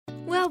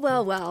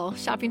Well.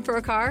 Shopping for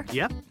a car?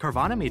 Yep.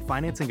 Carvana made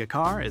financing a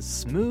car as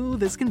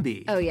smooth as can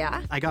be. Oh,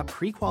 yeah? I got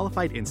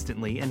pre-qualified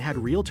instantly and had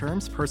real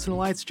terms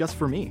personalized just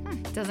for me.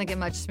 Doesn't get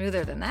much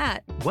smoother than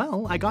that.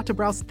 Well, I got to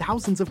browse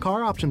thousands of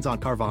car options on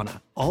Carvana,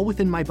 all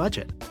within my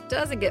budget.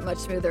 Doesn't get much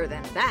smoother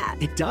than that.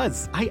 It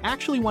does. I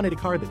actually wanted a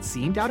car that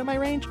seemed out of my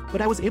range,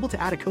 but I was able to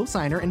add a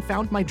cosigner and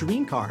found my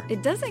dream car.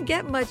 It doesn't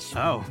get much...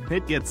 Oh,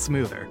 it gets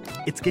smoother.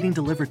 It's getting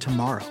delivered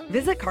tomorrow.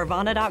 Visit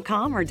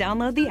Carvana.com or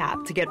download the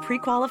app to get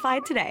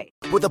pre-qualified today.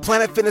 With the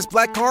Planet Fitness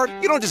Black Card,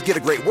 you don't just get a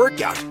great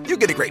workout, you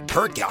get a great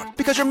perk out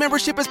because your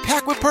membership is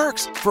packed with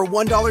perks. For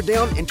 $1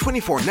 down and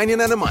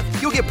 $24.99 a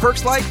month, you'll get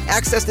perks like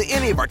access to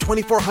any of our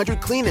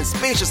 2,400 clean and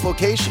spacious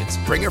locations.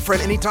 Bring a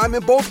friend anytime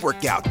and both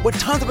work out with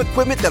tons of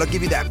equipment that'll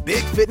give you that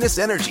big fitness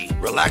energy.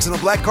 Relax in the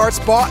Black Card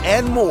spa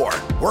and more.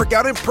 Work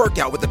out and perk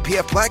out with the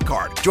PF Black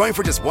Card. Join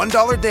for just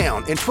 $1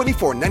 down and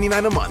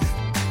 $24.99 a month.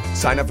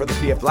 Sign up for the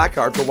PF Black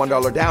Card for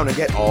 $1 down and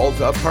get all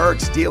the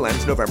perks. Deal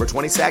ends November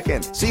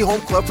 22nd. See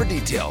Home Club for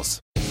details.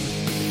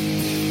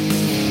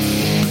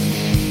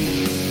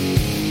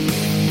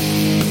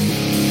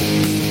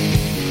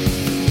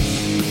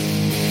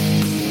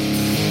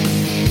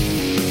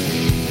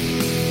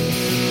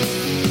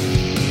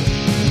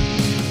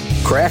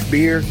 Craft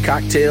beer,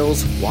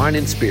 cocktails, wine,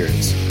 and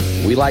spirits.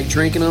 We like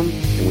drinking them,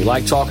 and we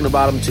like talking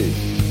about them too.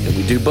 And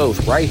we do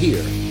both right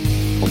here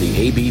on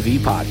the ABV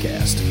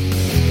Podcast.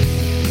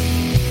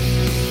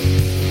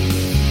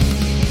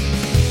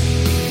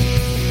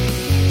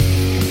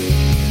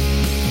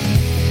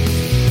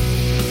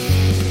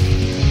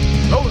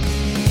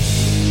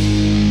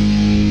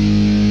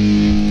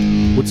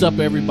 What's up,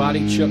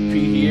 everybody? Chuck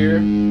P here,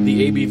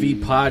 the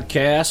ABV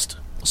Podcast,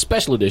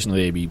 special edition of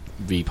the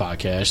ABV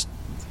Podcast.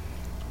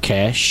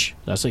 Cash.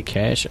 Did I say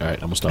cash? All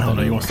right, I'm going to start that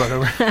over. You want to start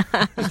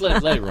over? Just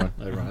let it run.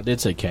 I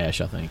did say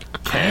cash, I think.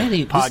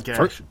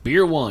 Podcast.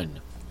 Beer one.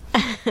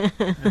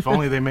 If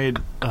only they made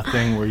a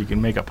thing where you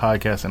can make a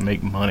podcast and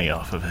make money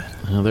off of it.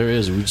 Well, there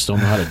is. We just don't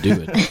know how to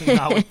do it.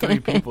 Not with 3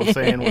 people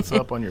saying what's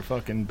up on your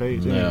fucking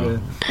page. No.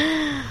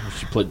 You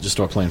should just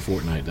start playing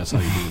Fortnite. That's how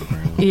you do it,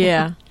 apparently.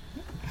 Yeah.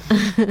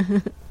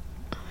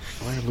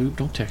 Fire Loop,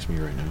 don't text me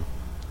right now.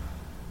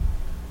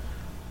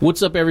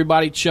 What's up,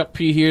 everybody? Chuck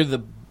P here,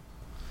 the...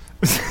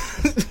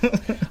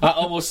 I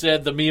almost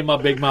said the Me and My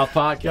Big Mouth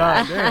Podcast.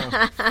 God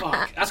damn.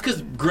 Fuck. That's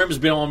because Grimm's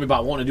been on me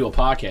about wanting to do a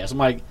podcast. I'm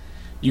like,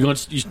 you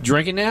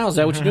drinking now? Is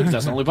that what you do? Because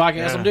that's the only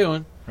podcast I'm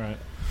doing. Right.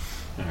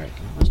 All right.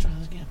 Let's try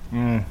this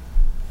again.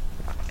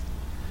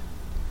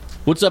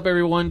 What's up,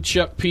 everyone?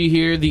 Chuck P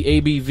here, the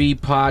ABV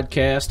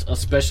Podcast, a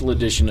special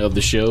edition of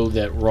the show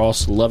that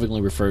Ross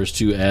lovingly refers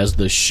to as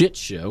the Shit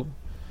Show.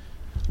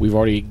 We've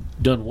already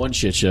done one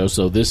shit show,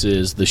 so this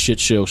is the Shit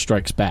Show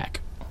Strikes Back.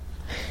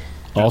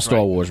 All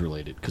Star Wars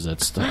related, because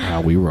that's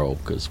how we roll,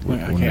 because we're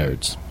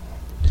nerds.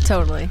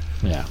 Totally.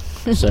 Yeah.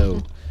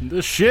 So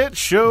the Shit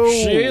Show.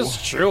 Shit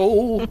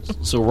Show.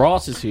 So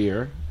Ross is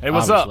here. Hey,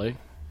 what's obviously, up?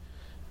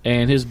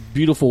 And his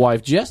beautiful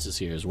wife Jess is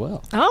here as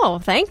well. Oh,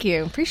 thank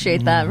you.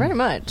 Appreciate that very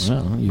much.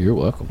 Well, you're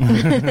welcome.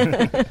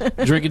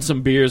 Drinking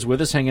some beers with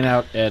us, hanging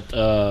out at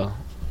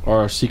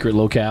our secret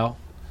locale,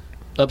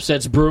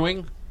 Upsets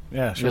Brewing.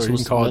 Yeah, sure. You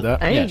can call it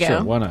that. There you go.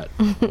 Sure. Why not?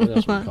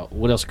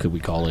 What else could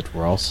we call it,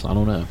 Ross? I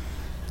don't know.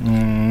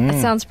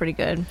 That sounds pretty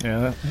good.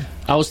 Yeah.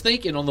 I was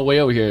thinking on the way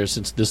over here,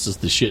 since this is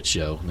the shit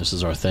show, and this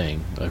is our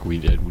thing, like we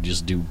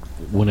just do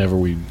whenever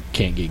we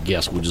can't get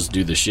guests, we'll just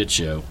do the shit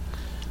show.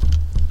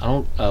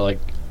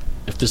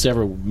 If this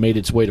ever made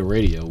its way to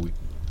radio, we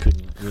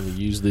couldn't really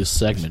use this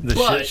segment. The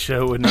shit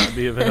show would not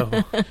be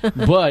available.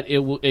 But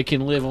it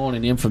can live on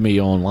in infamy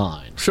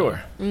online.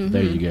 Sure. Mm-hmm.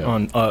 There you go.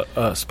 On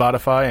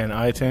Spotify and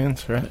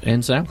iTunes, right?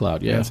 And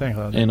SoundCloud, yeah. And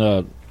SoundCloud.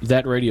 And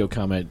that radio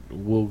comment,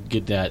 we'll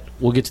get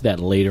to that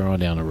later on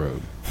down the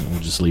road. We'll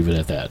just leave it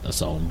at that.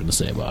 That's all I'm going to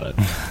say about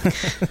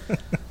it.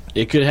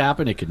 It could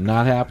happen. It could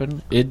not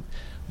happen.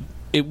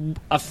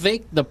 I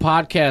think the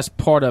podcast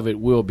part of it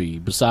will be,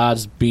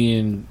 besides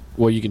being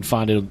where you can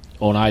find it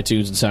on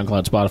iTunes and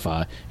SoundCloud,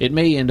 Spotify, it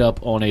may end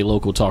up on a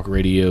local talk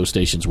radio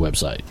station's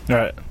website.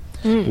 Right.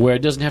 Where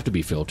it doesn't have to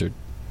be filtered.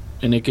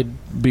 And it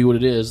could be what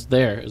it is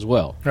there as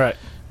well. Right.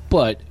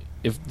 But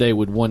if they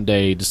would one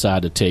day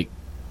decide to take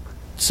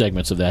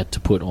segments of that to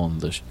put on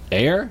the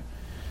air,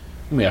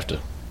 we have to,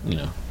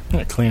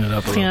 clean it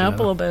up a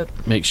little bit.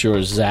 Make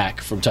sure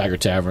Zach from Tiger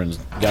Tavern's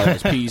got all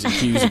his P's and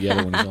Q's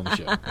together when he's on the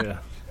show. Yeah.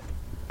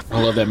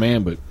 I love that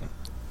man, but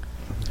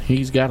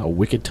he's got a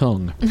wicked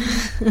tongue.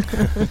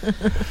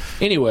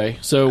 Anyway,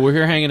 so we're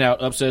here hanging out,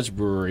 Upsets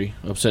Brewery,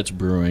 Upsets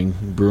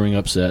Brewing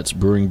Upsets,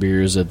 brewing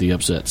beers at the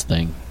Upsets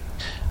thing.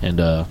 And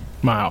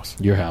my house.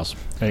 Your house.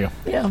 There you go.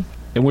 Yeah.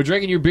 And we're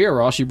drinking your beer,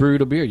 Ross. You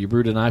brewed a beer. You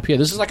brewed an IPA.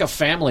 This is like a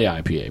family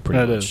IPA,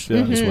 pretty much.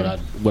 That is, yeah.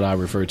 That's what I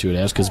refer to it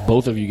as, because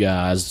both of you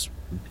guys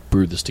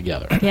brewed this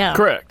together. Yeah.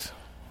 Correct.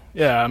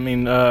 Yeah, I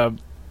mean,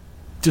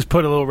 just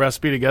put a little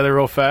recipe together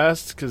real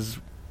fast, because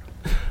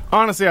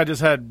honestly, I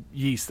just had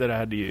yeast that I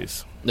had to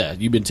use. Yeah,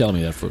 you've been telling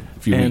me that for a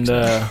few weeks.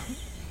 And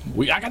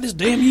I got this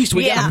damn yeast.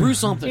 We got to brew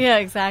something. Yeah,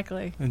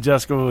 exactly. And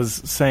Jessica was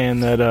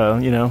saying that,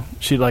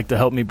 she'd like to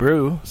help me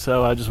brew.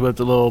 So I just whipped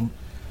a little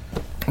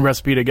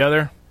recipe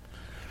together.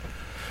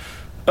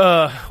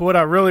 What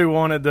I really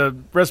wanted, the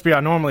recipe I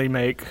normally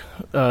make,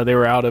 they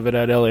were out of it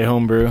at LA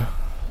Homebrew.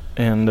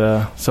 And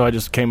so I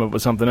just came up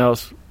with something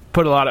else.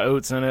 Put a lot of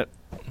oats in it,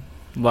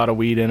 a lot of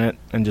wheat in it,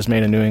 and just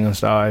made a New England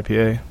style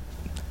IPA.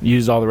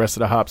 Used all the rest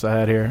of the hops I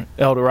had here.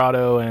 El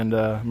Dorado and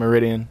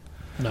Meridian.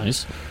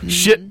 Nice.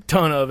 Shit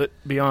ton of it,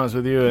 be honest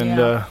with you.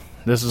 And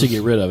this is to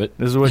get rid of it.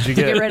 This is what you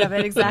get. To get rid of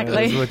it, exactly.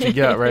 This is what you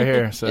got right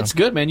here. So it's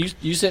good, man.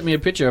 You sent me a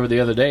picture of it the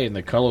other day, and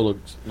the color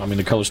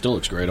still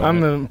looks great on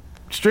it. I'm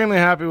extremely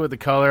happy with the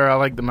color. I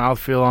like the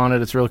mouthfeel on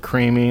it. It's real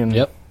creamy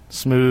and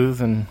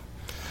smooth. And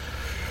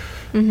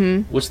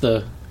what's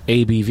the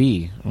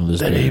ABV on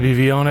this? That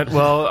ABV on it?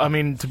 Well, I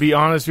mean, to be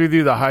honest with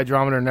you, the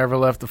hydrometer never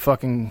left the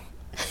fucking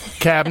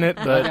cabinet.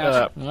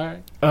 But all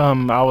right.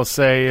 I will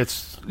say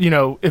it's,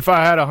 if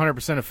I had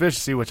 100%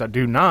 efficiency, which I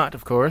do not,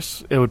 of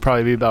course, it would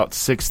probably be about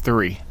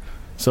 6.3.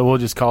 So we'll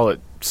just call it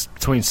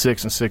between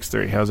 6 and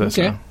 6.3. How's that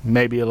sound?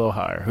 Maybe a little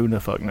higher. Who the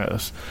fuck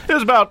knows? It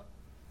was about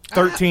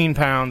 13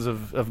 pounds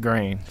of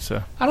grain.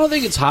 So I don't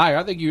think it's higher.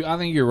 I think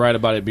you're right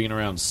about it being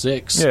around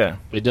 6. Yeah.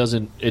 It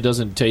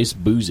doesn't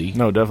taste boozy.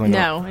 No, definitely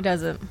not. No, it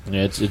doesn't.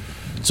 Yeah,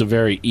 it's a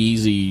very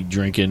easy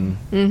drinking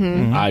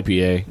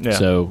IPA. Yeah.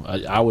 So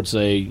I would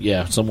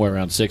say somewhere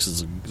around 6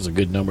 is a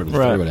good number to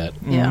throw it at.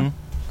 Yeah.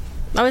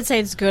 I would say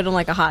it's good on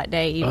like a hot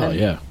day even. Oh,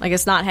 yeah. Like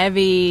it's not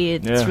heavy,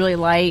 it's really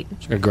light.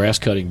 It's like a grass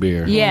cutting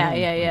beer.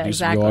 Yeah, Do exactly.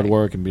 some yard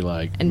work and be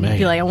like,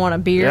 I want a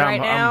beer right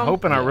now. I'm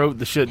hoping I wrote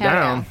the shit Hell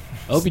down. yeah.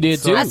 I hope you did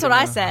too. That's what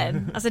I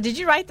said. I said, did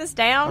you write this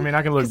down? I mean,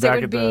 I can look 'Cause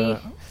back it would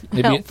at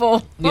be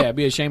helpful. It'd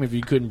be a shame if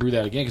you couldn't brew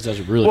that again because that's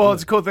really Well, good.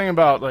 it's a cool thing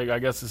about, I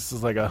guess this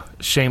is like a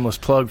shameless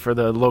plug for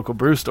the local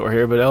brew store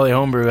here, but LA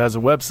Homebrew has a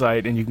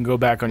website, and you can go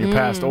back on your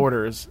past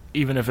orders,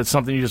 even if it's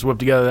something you just whipped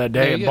together that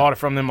day and bought it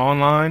from them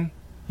online.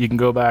 You can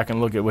go back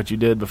and look at what you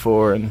did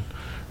before and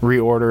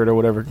reorder it or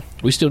whatever.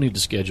 We still need to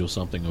schedule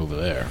something over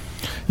there.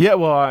 Yeah,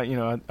 well,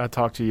 I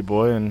talked to your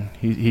boy, and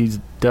he's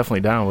definitely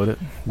down with it.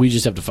 We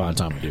just have to find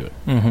time to do it.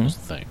 That's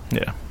the thing.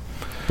 Yeah.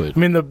 But I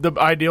mean, the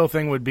ideal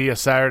thing would be a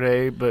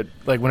Saturday, but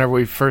whenever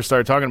we first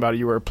started talking about it,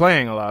 you were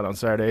playing a lot on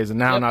Saturdays, and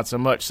now not so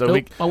much.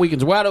 So my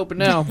weekend's wide open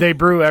now. They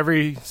brew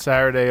every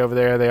Saturday over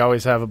there. They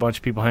always have a bunch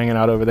of people hanging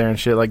out over there and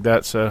shit like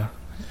that. So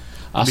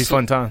it'll be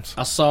fun times.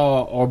 I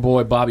saw our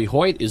boy Bobby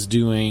Hoyt is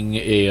doing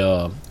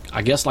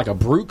I guess like a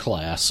brew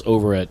class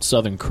over at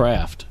Southern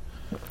Craft.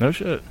 No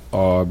shit.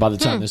 Or by the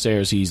time this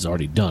airs, he's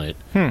already done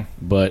it.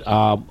 But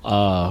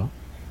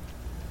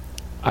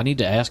I need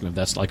to ask him if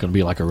that's like going to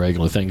be like a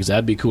regular thing, because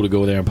that'd be cool to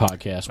go there and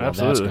podcast while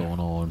that's going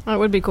on. That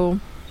would be cool.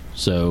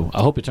 So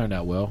I hope it turned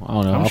out well. I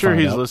don't know. I'm I'll sure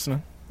find he's out.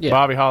 listening. Yeah.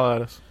 Bobby, holla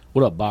at us.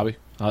 What up, Bobby?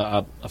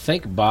 I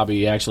think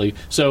Bobby actually.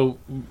 So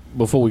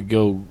before we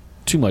go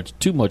too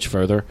much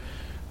further,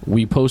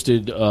 we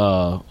posted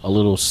a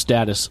little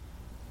status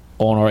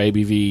on our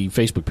ABV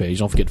Facebook page.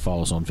 Don't forget to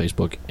follow us on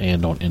Facebook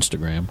and on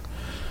Instagram.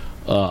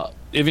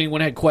 If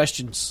anyone had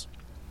questions,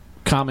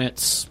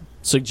 comments,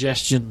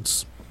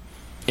 suggestions,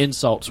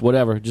 insults,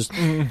 whatever, just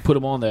put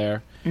them on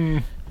there,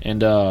 and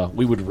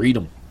we would read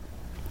them.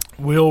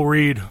 We'll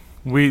read.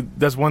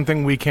 That's one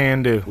thing we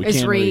can do. We It's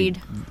can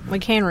read. We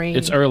can read.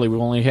 It's early.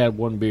 We've only had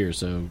one beer,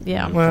 so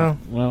Yeah.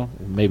 Well,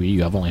 maybe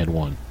you. I've only had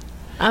one.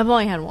 I've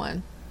only had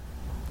one.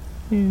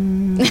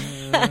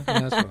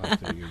 That's what I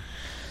figured.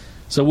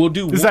 So we'll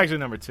do. this is one. actually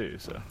number 2.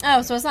 So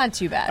Oh, so it's not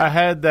too bad. I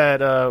had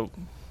that,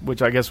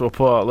 which I guess we'll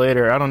pull out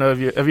later. I don't know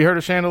if have you heard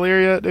of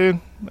Chandelier yet, dude?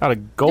 Out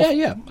of Gulf.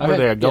 Yeah. Were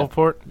they at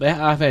Gulfport?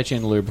 I've had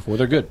Chandelier before.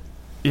 They're good.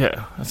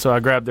 Yeah. So I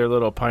grabbed their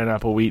little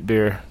pineapple wheat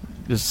beer.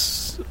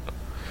 Just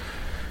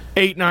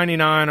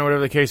 $8.99 or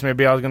whatever the case may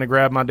be. I was going to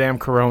grab my damn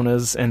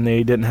Coronas, and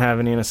they didn't have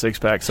any in a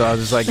 6-pack. So I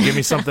was just like, give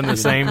me something the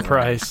same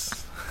price.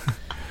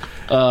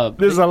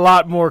 There's a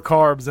lot more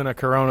carbs than a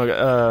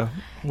Corona.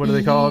 What are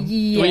they called? Well,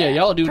 yeah,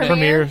 y'all are doing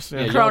Premiers.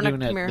 Yeah, y'all Corona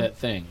doing Premier. that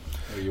thing.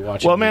 Where you're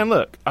watching Well, man,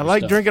 look, I like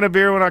stuff. drinking a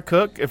beer when I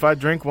cook. If I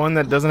drink one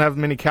that doesn't have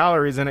many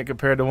calories in it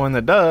compared to one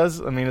that does,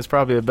 I mean, it's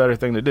probably a better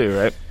thing to do,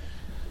 right?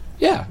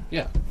 Yeah,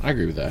 I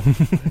agree with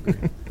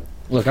that.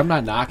 Look, I'm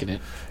not knocking it.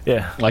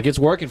 Yeah. Like, it's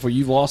working for you.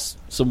 You've lost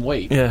some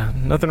weight. Yeah,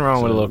 nothing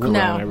wrong with a little No.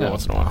 Corona every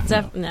once in a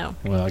while. No.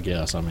 Well, I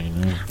guess. I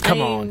mean,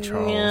 Come on,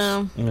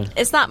 Charles. Yeah.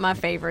 It's not my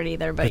favorite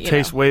either, but It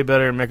tastes way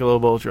better than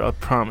Michelob Ultra, I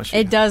promise you.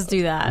 it does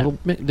do that.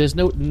 there's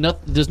no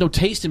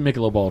taste in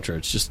Michelob Ultra.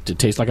 It's just it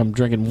tastes like I'm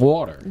drinking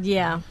water.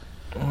 Yeah.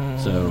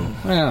 So,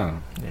 yeah.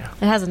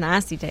 It has a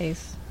nasty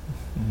taste.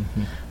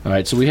 All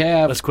right, so we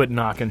have. Let's quit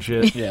knocking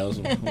shit. Yeah,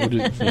 we'll do.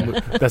 Yeah.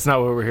 That's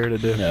not what we're here to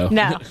do. No.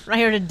 No. Right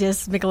here to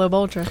diss Michelob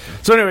Ultra.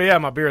 So anyway, yeah,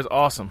 my beer is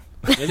awesome.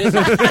 It is.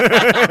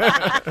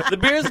 The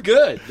beer's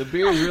good. The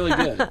beer is really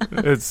good.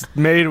 It's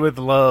made with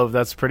love.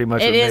 That's pretty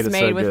much It what is made it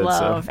made so with good.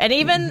 love. So.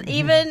 And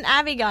even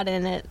Abby got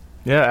in it.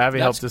 Yeah, Abby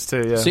That's- helped us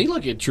too. Yeah. See,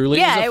 look, it truly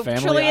Yeah, is a it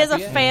family truly is a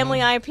IPA. family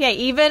IPA.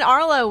 Even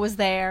Arlo was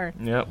there,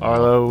 Yep.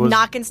 Arlo was.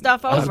 knocking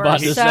stuff was over. about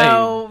to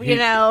So say, you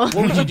know, What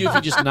would you do if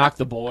you just knocked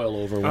the boil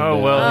over? One Oh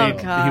day? well, Oh,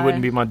 he God.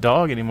 wouldn't be my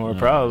dog anymore,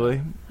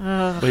 probably.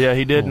 But yeah,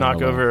 he did Oh, knock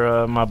my Lord.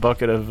 over my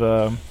bucket of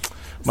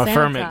my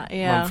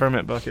Sanitize,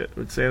 ferment bucket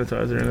with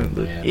sanitizer in it.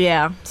 But Man,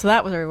 yeah. So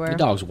that was everywhere. the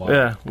dog's wild.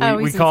 yeah, Oh,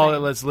 we he's call insane.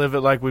 it "Let's Live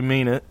It Like We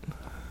Mean It."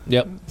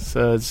 Yep.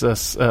 So it's a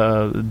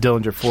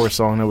Dillinger 4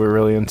 song that we're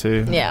really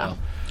into. Yeah.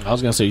 I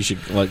was gonna say you should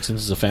since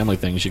it's a family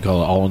thing, you should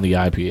call it All in the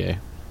IPA.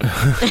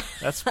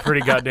 That's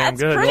pretty goddamn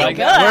good. Pretty Like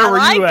good. that. Where I were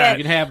like you it. at?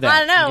 You can have that. I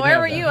don't You know. can Where have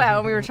were that. you at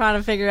when we were trying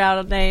to figure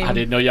out a name? I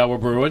didn't know y'all were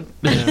brewing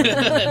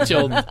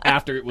until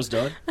after it was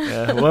done.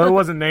 Yeah. Well, it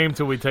wasn't named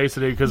till we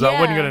tasted it because I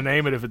wasn't Yeah. gonna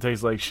name it if it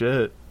tastes like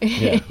shit.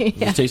 Yeah.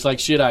 It tastes like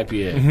shit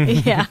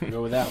IPA. Yeah.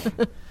 Go with that one.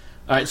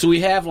 All right, so we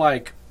have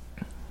like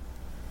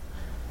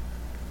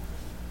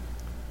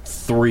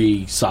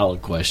 3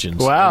 solid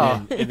questions.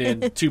 Wow. And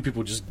then 2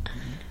 people just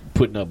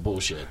putting up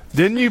bullshit.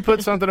 Didn't you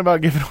put something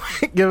about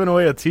giving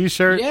away a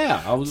T-shirt?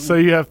 Yeah. So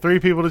you have 3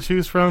 people to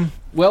choose from.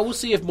 Well, we'll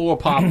see if more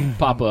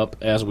pop up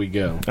as we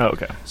go. Oh,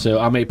 okay. So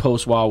I may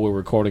post while we're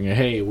recording.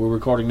 Hey, we're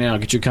recording now.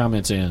 Get your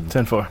comments in.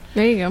 10-4.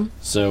 There you go.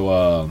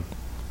 So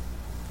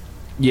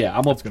yeah,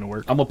 I'm It's gonna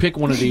work. gonna pick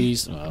one of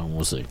these.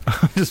 We'll see.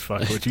 Just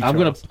fuck what you. I'm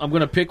chose.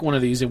 gonna pick one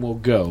of these and we'll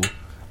go.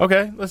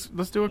 Okay, let's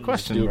do a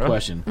question. Do a bro.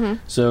 question.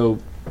 So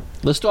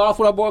let's start off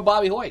with our boy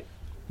Bobby Hoyt.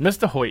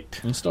 Mr.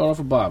 Hoyt. Let's start off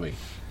with Bobby.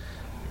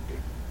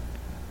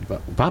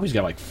 Bobby's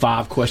got like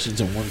 5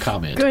 questions and 1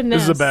 comment.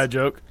 Goodness. This is a bad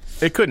joke.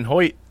 It couldn't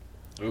Hoyt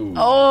Ooh.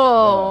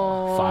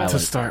 Oh, File to it.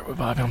 start with,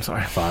 Bobby. I'm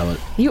sorry. File it.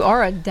 you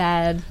are a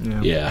dad.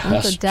 Yeah,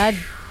 That's a dad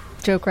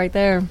joke right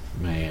there.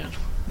 man.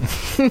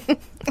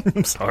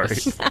 I'm sorry.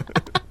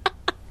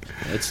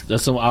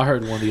 That's some. I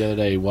heard one the other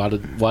day. Why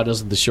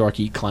doesn't the shark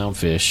eat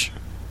clownfish?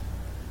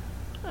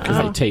 Because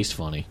they taste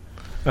funny.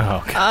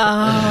 Oh, God.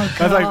 Oh,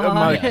 That's like Yeah,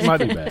 my it's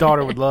pretty bad.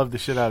 daughter would love the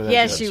shit out of that.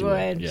 yes, joke. she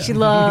would. Yeah. She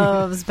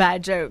loves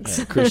bad jokes.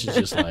 Yeah, Chris is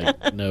just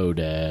like, no,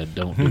 Dad,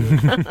 don't do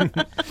it.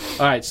 All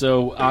right,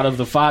 so out of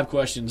the 5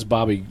 questions,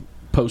 Bobby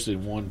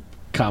posted 1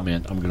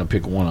 comment. I'm going to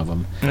pick one of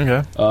them.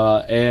 Okay.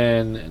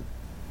 And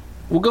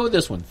we'll go with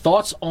this one.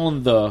 Thoughts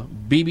on the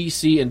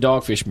BBC and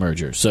Dogfish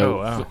merger. So,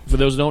 Oh, wow. for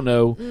those who don't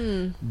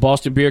know,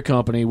 Boston Beer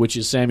Company, which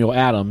is Samuel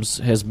Adams,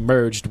 has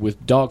merged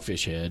with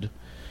Dogfish Head.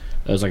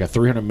 It was like a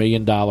 $300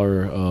 million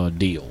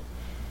deal.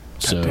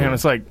 So, Damn,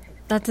 it's like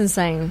That's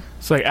insane.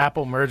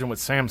 Apple merging with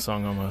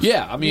Samsung almost.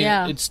 yeah, I mean,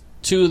 Yeah. it's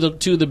two of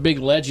the big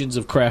legends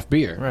of craft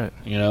beer. Right.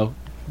 You know,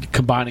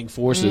 combining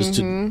forces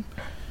to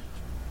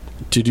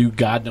do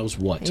God knows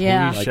what.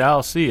 Yeah. We Like,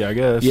 shall see, I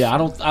guess. yeah, I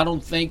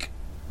don't think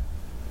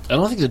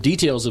the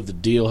details of the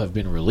deal have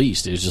been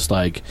released. It's just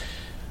like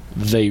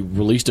they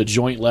released a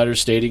joint letter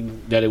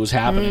stating that it was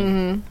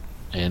happening,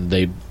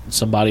 and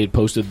somebody had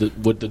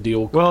posted what the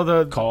deal Well,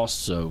 the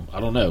cost. So I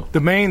don't know.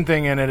 main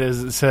thing in it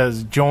is it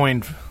says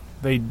joined.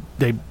 They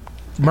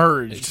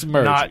merged, It's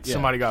merged, not yeah.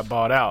 somebody got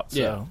bought out. So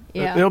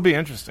Yeah. Yeah. it'll be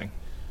interesting.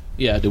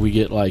 Yeah, do we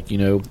get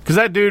Because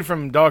that dude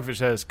from Dogfish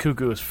has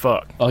cuckoo as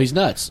fuck. Oh, he's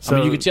nuts. I So-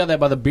 mean, you can tell that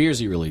by the beers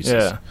he releases.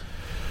 Yeah.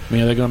 I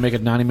mean, are they going to make a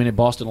 90-minute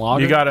Boston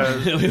Lager? You got a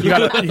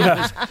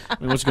I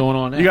mean, what's going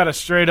on there? you got a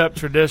straight up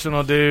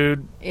traditional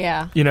dude,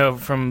 Yeah.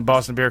 From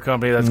Boston Beer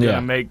Company that's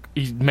Yeah. gonna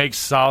makes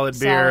solid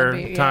beer,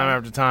 beer, time yeah.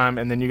 after time,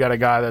 and then you got a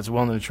guy that's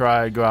willing to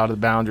try, go out of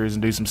the boundaries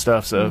and do some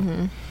stuff. So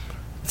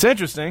it's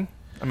interesting.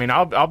 I mean,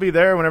 I'll be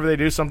there whenever they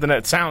do something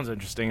that sounds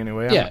interesting.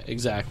 Anyway. Yeah,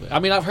 exactly. I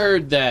mean, I've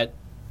heard that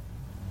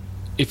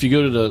if you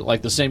go to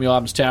the Samuel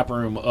Adams tap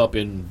room up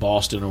in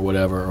Boston or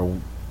whatever,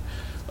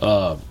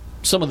 or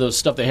some of the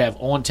stuff they have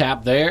on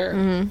tap there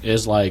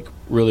is like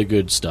really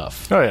good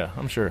stuff. Oh yeah,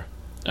 I'm sure.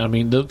 I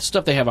mean, the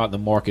stuff they have out in the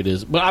market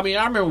is. But I mean,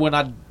 I remember when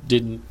I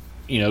didn't,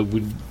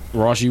 when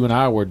Ross, you and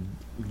I were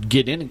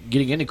getting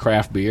into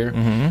craft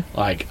beer.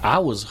 Like I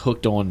was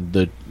hooked on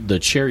the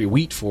cherry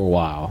wheat for a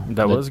while.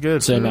 That was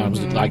good. Sam Adams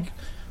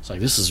it's like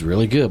this is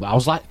really good. But I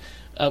was like.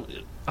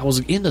 I was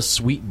into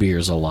sweet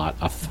beers a lot.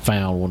 I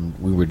found when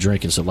we were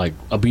drinking, so like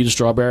a Beta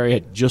Strawberry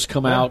had just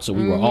come out, so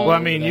we were all. Well, I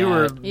mean, you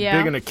were Yeah.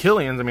 big into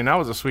Killian's. I mean, that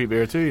was a sweet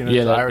beer too.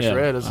 Yeah, the Irish yeah.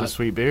 Red is a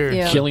sweet beer.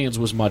 Yeah. Killian's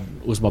was my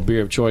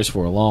beer of choice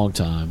for a long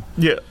time.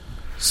 Yeah.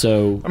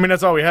 So I mean,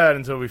 that's all we had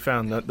until we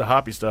found the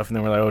hoppy stuff, and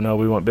then we're like, oh no,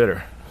 we want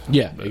bitter.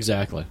 yeah,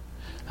 exactly.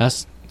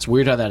 It's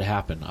weird how that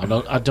happened.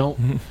 I don't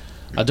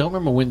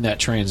remember when that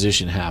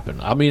transition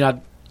happened. I mean, I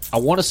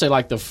want to say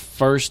like the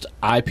first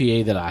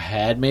IPA that I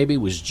had maybe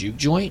was Juke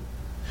Joint.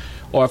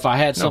 Or if I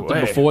had something way.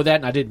 before that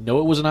and I didn't know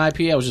it was an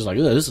IPA, I was just like,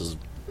 "Ugh, this is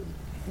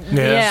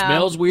Yeah.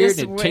 smells weird This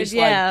and it weird, tastes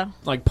yeah.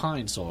 like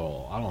pine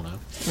sol." I don't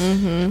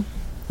know.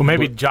 Well,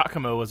 maybe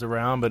Giacomo was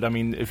around, but I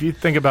mean, if you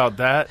think about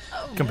that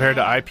compared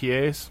to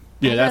IPAs,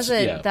 Yeah, That's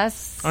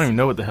I don't even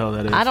know what the hell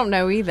that is. I don't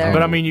know either.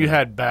 But I mean, you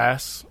had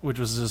Bass, which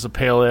was just a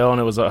pale ale, and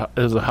it was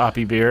a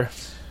hoppy beer.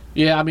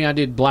 Yeah, I mean, I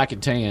did black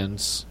and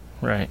tans,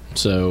 Right.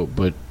 so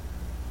but.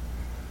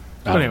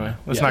 I don't Anyway, know.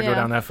 let's Yeah. not go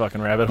down that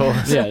fucking rabbit hole.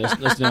 Yeah,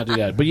 let's not do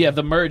that. But yeah,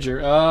 the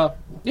merger. I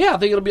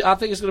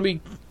think it's going to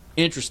be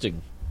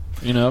interesting.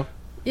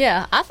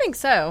 Yeah, I think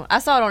so. I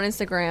saw it on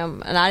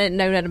Instagram, and I didn't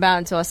know that about it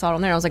until I saw it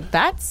on there. I was like,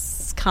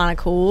 that's kind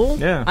of cool.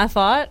 Yeah. I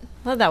thought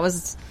that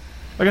was...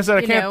 Like I said,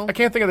 I You can't know. I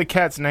can't think of the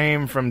cat's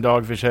name from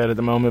Dogfish Head at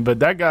the moment, but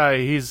that guy,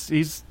 he's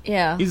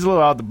Yeah. he's a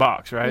little out the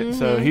box, right?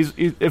 So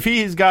if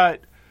he's got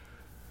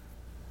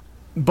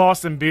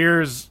Boston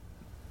Beer's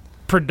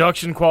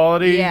production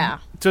quality Yeah.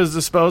 to his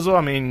disposal,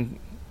 I mean,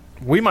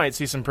 we might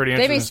see some pretty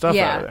interesting stuff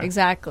yeah, out of there.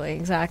 exactly.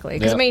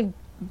 Because, Yeah. I mean,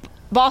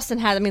 Boston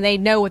has... I mean, they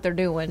know what they're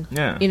doing.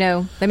 Yeah. You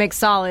know, they make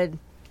solid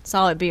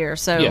beer,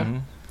 so... Yeah.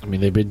 I mean,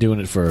 they've been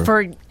doing it for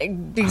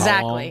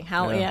exactly.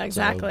 How long? Yeah,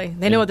 exactly. so-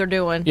 they know what they're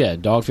doing. yeah.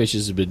 Dogfish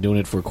has been doing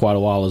it for quite a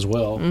while as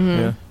well.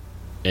 Yeah.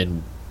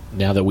 And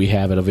now that we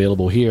have it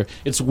available here,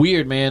 it's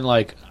weird, man.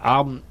 Like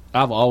I've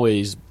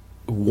always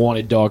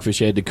wanted Dogfish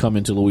Head to come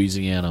into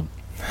Louisiana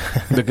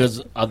because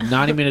the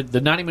 90 minute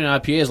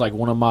IPA is like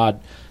one of my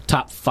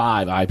top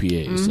 5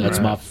 IPAs. That's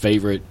my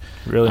favorite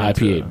Really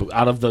into IPA. it. But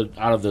out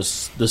of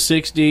the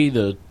 60,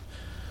 the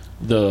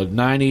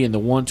 90, and the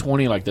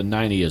 120, like the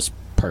 90 is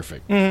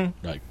perfect.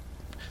 Like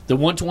the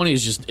 120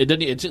 is just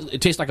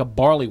it tastes like a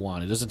barley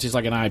wine. It doesn't taste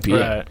like an IPA.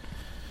 Right.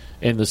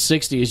 And the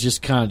 60 is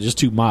just kind of just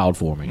too mild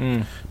for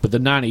me. But the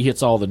 90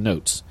 hits all the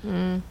notes.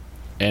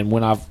 And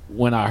when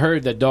I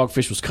heard that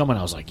Dogfish was coming,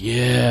 I was like,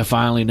 yeah,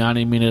 finally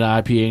 90-minute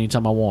IPA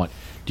anytime I want.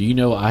 Do you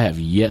know I have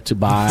yet to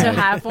buy To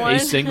have one? a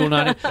single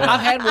 90? I've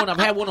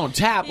had one on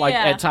tap, like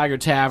Yeah. at Tiger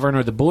Tavern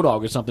or the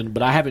Bulldog or something,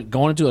 but I haven't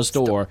gone into a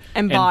store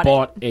And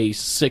bought a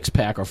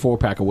 6-pack or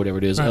 4-pack or whatever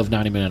it is of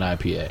 90-minute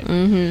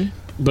IPA.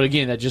 But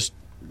again, that just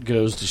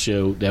goes to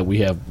show that we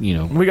have,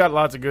 We got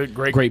lots of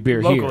great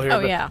beer local here. Oh,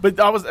 but, yeah. But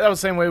that was the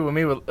same way with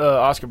me with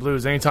Oscar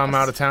Blues. Anytime I'm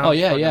out of town, Oh,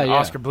 yeah, fucking yeah.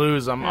 Oscar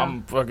Blues.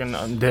 I'm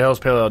fucking Dale's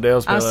Pale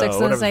Ale, I was just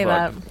going to say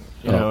that.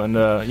 You know,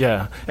 and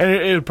yeah, and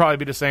it would probably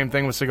be the same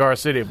thing with Cigar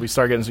City if we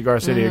start getting Cigar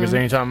City because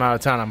anytime I'm out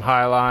of town, I'm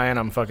High Line,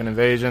 I'm fucking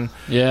Invasion,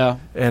 Yeah.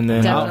 and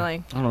then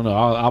Definitely. I don't know.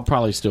 I'll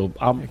probably still.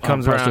 comes I'll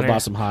probably around still here. buy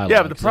some High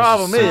Yeah, Line, but the 'cause that's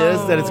problem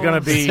just- is that it's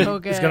gonna be so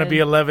it's gonna be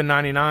good.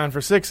 $11.99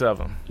 for 6 of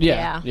them,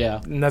 Yeah.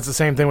 and that's the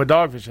same thing with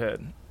Dogfish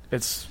Head.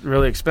 It's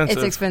really expensive.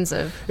 It's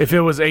expensive. If it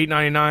was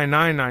 $8.99,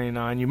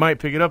 $9.99, you might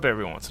pick it up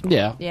every once in a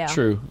while. Yeah. Yeah.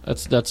 True.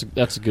 That's a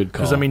good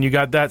call. Because I mean, you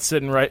got that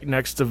sitting right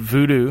next to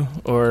Voodoo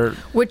or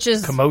Which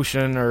is...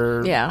 Commotion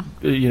or Yeah.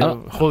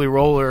 Holy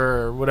Roller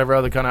or whatever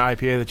other kind of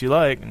IPA that you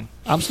like. And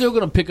I'm still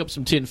going to pick up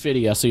some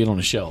 1050. I see it on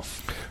the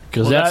shelf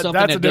because well, that's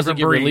something a that doesn't different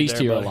get breed released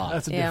there, here a buddy. lot.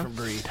 That's a Yeah. different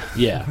breed.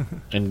 Yeah,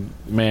 and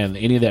man,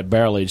 any of that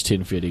barrel aged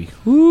 1050,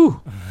 woo,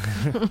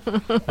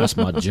 that's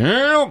my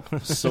jam.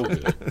 So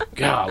good.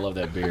 God, I love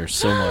that beer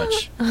so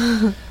much.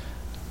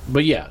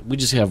 But yeah, we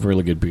just have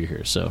really good beer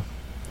here. So,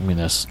 I mean,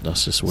 that's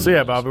just what. So it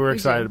yeah, is. Bobby, we're We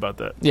excited do. about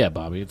that, Yeah,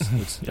 Bobby,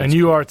 it's and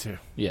you are too.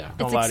 yeah.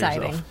 Don't It's lie to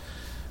exciting. yourself.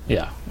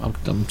 Yeah,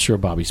 I'm sure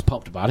Bobby's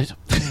pumped about it.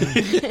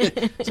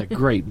 It's a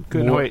great.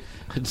 Couldn't wait.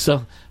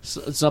 So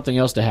something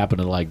else to happen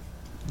to like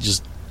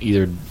just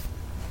either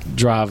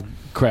drive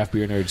craft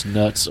beer nerds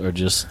nuts or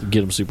just get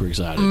them super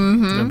excited.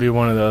 It'll be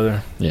one or the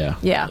other. Yeah,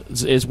 Yeah.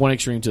 It's one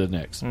extreme to the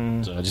next.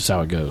 So that's just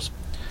how it goes.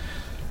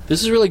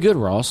 This is really good,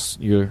 Ross.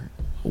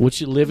 Would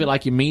you live it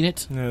like you mean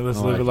it? Yeah, let's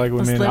I live it like we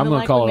Let's mean live it. I'm going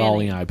like to call we it all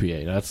mean in it.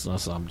 IPA.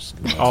 That's I'm just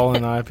All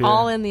in the IPA.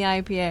 All in the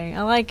IPA.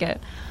 I like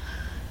it.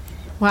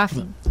 We'll have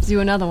to do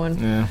another one.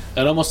 Yeah.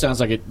 It almost sounds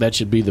like that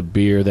should be the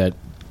beer that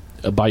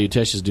Bayou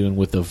Tesh is doing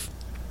with the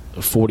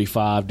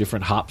 45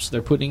 different hops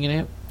they're putting in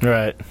it.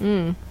 Right.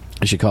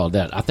 I should call it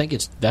that. I think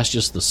that's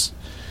just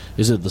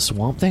is it the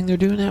Swamp Thing they're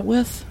doing that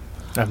with?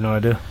 I have no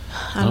idea.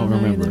 I don't know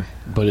remember. either.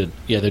 But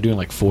they're doing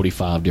like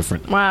 45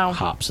 different Wow.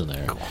 hops in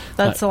there.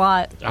 That's a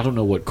lot. I don't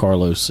know what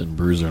Carlos and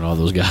Bruiser and all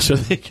those guys are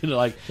thinking.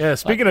 Like, Yeah.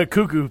 Speaking of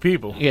cuckoo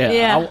people, yeah,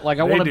 Yeah. I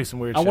They want do to some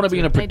weird I want to shit, be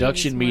in a too. They do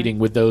production some meeting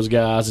with those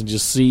guys and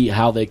just see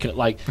how they can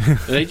like.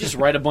 They just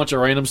write a bunch of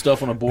random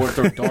stuff on a board,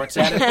 throw darts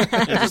at it,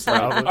 and just like,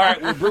 all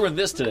right, we're brewing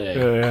this today.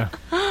 yeah.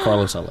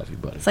 Carlos, I love you,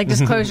 buddy. It's like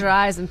just close your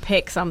eyes and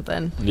pick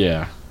something.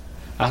 Yeah.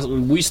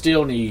 We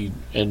still need,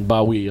 and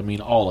by we, I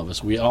mean all of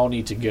us. We all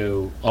need to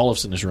go. All of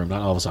us in this room,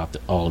 not all of us out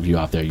there. All of you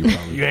out there, you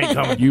probably You ain't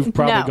coming. You've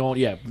probably No. gone.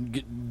 Yeah,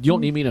 you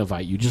don't need me to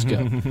invite you. Just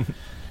go.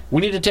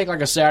 We need to take like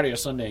a Saturday or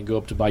Sunday and go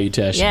up to Bayou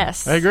Tesh.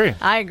 Yes. I agree.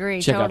 I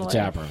agree. Check totally. out the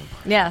tap room.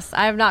 Yes.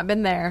 I have not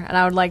been there, and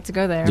I would like to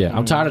go there. Yeah,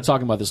 I'm tired of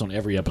talking about this on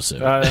every episode.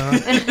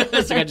 It's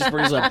This guy just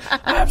brings up.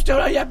 I'm still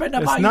not yet been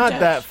to Bayou not Tesh."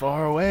 that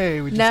far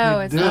away. We just No,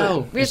 need it's to do not.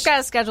 it. We just got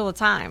to schedule a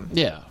time.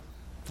 Yeah.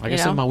 Like I You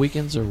said, know? my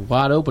weekends are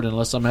wide open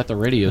unless I'm at the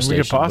radio We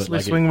station. could but, possibly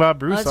like, swing by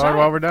Broussard That's right.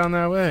 while we're down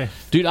that way.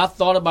 dude, I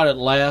thought about it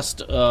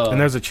last. And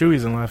there's a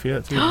Chewy's in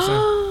Lafayette too.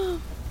 so.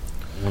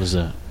 What is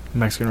that?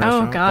 Mexican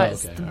Oh, restaurant. God. Oh,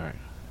 It's okay, the all right.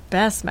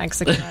 best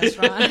Mexican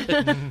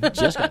restaurant.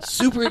 Jess got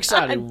super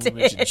excited when we did.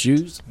 mentioned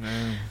Jews.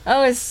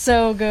 Oh, it's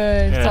so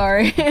good. Yeah.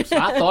 Sorry. I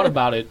thought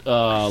about it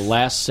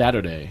last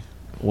Saturday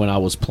when I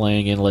was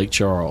playing in Lake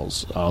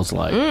Charles. I was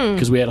like,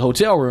 because we had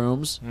hotel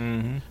rooms,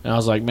 and I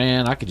was like,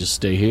 man, I could just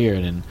stay here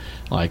and then,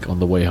 like, on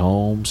the way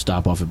home,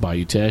 stop off at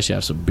Bayou Teche,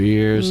 have some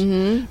beers.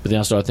 But then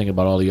I started thinking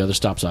about all the other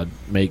stops I'd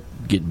make,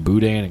 getting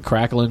boudin and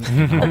crackling,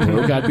 and how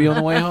broke I'd be on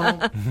the way home.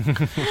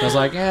 So I was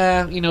like,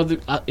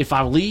 if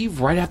I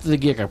leave right after the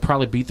gig, I'd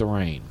probably beat the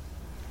rain.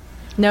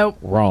 Nope.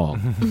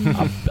 Wrong.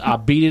 I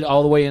beat it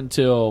all the way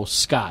until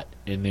Scott,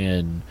 and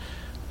then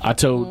I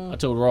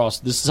told Ross,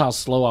 this is how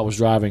slow I was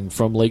driving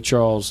from Lake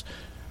Charles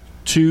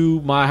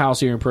to my house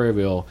here in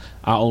Prairieville.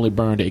 I only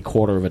burned a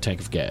quarter of a tank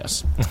of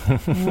gas.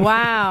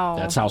 Wow.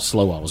 That's how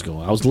slow I was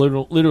going. I was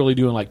literally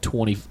doing like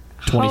 25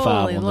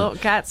 Holy on little,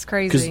 that's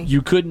crazy. because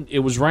you couldn't. It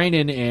was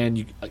raining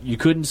and you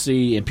couldn't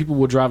see, and people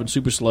were driving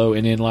super slow.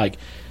 And then like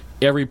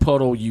every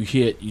puddle you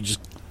hit, you just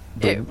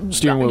the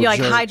steering wheel. You're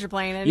like jerk.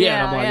 hydroplaning.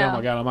 Yeah, and I'm like, oh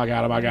my god, oh my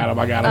god, oh my god, oh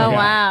my god. Oh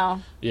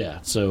wow. Yeah,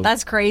 so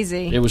That's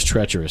crazy. it was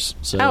treacherous.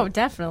 So Oh,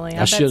 definitely. I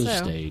bet should have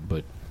so. stayed,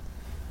 but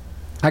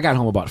I got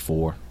home about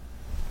 4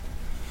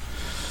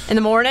 In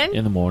the morning?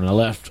 in the morning.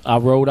 I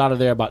rode out of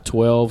there about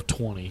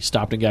 12:20,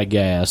 stopped and got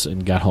gas,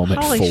 and got home at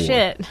Holy 4.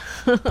 shit.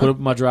 Put up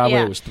in my driveway.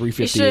 Yeah. It was You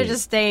should 3:58. have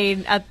just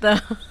stayed at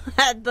the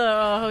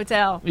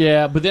hotel.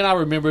 Yeah, but then I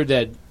remembered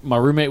that my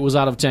roommate was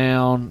out of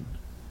town,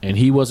 and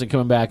he wasn't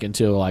coming back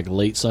until like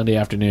late Sunday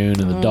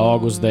afternoon, and the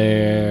dog was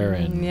there,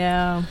 and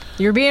Yeah.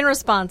 You're being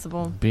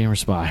responsible. being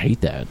responsible. I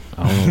hate that.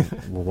 I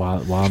don't know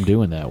why I'm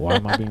doing that. Why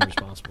am I being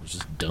responsible? It's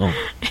just dumb.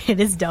 It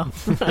is dumb.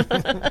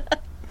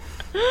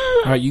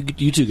 All right,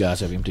 you two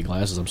guys have empty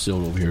glasses. I'm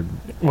still over here.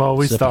 Well,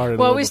 we Sipping. started.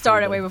 Well, a we little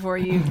started before way before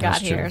you got That's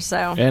true. here,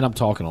 so And I'm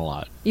talking a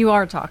lot. you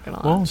are talking a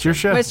lot. Well, it's your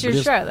show. But it's your It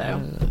is- show,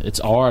 though.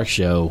 It's our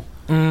show.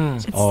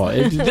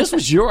 This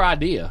was your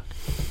idea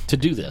to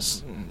do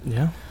this.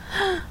 Yeah.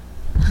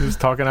 He was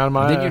talking out of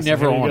my Then ass. you're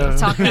never Here you on go. it.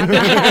 Talking about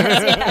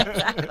yeah,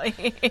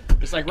 exactly.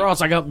 It's like, Ross,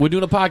 we're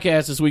doing a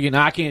podcast this weekend.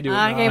 No, I can't do it.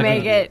 I No, can't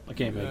make it. I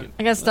can't make it.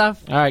 I got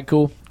stuff. All right,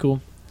 cool.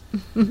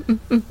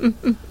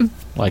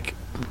 Like,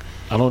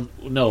 I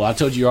don't know. I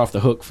told you you're off the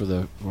hook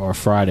for our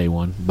Friday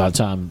one. By the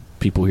time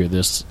people hear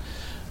this,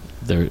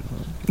 they're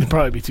It'd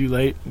probably be too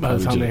late by the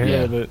time Probably they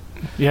hear too- it.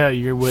 But yeah,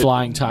 you're with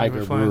Flying Tiger you're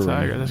with Flying Brewery.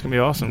 Tiger. That's gonna be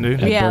awesome,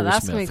 dude. at Yeah, Burger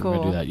that's Smith. gonna be We're gonna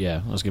cool. do that.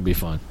 Yeah, that's gonna be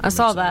fun. I I'm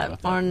saw excited that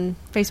about on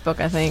Facebook,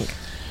 I think.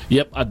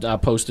 Yep, I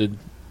posted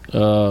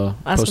gonna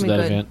posted be that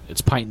good. event.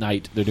 It's Pint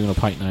Night. They're doing a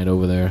Pint Night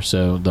over there.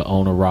 So the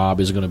owner Rob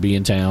is going to be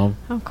in town.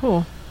 Oh,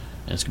 cool.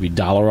 And it's going to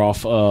be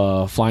 $1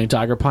 off Flying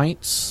Tiger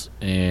pints,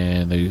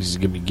 and he's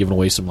going to be giving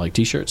away some like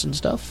T-shirts and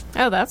stuff.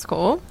 Oh, that's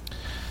cool.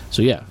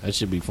 So yeah, that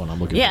should be fun. I'm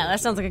looking. Yeah, forward that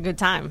to sounds like a good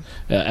time.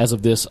 it. As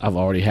of this, I've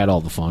already had all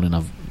the fun,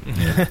 and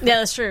Yeah,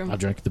 that's true. I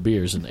drank the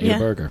beers and ate Yeah. a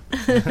burger.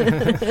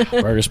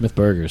 Burger Smith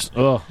burgers.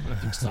 Oh,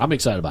 I'm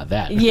excited about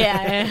that.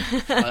 Yeah.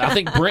 I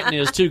think Brenton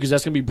is too, because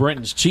that's going to be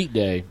Brenton's cheat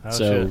day. Oh,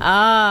 so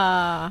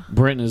shit.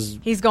 Brenton is.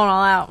 He's going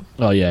all out.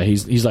 Oh yeah,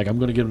 he's like, I'm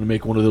going to get him to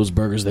make one of those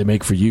burgers they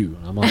make for you.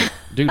 And I'm like,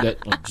 dude,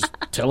 just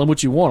tell him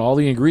what you want. All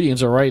the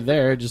ingredients are right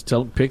there. Just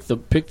pick the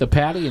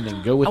patty and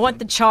then go with. I want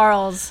the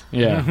Charles.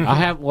 Yeah, I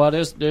have. Well,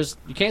 there's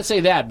you can't say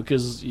that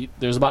because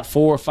there's about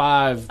 4 or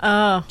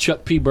 5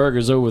 Chuck P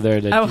burgers over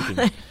there that you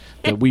can,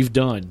 that we've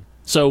done.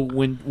 So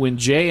when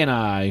Jay and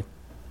I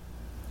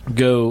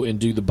go and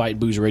do the Bite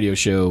Booze radio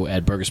show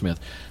at Burger Smith,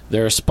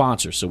 they're a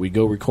sponsor, so we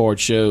go record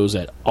shows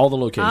at all the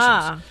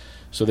locations.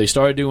 So they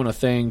started doing a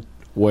thing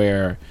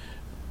where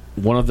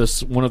one of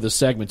the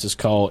segments is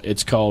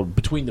called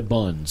Between the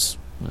Buns.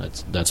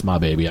 That's my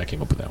baby. I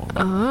came up with that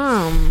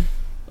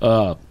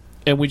one.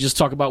 And we just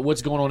talk about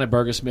what's going on at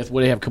Burger Smith,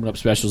 what they have coming up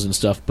specials and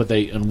stuff. But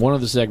in one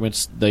of the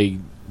segments, they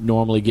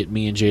normally get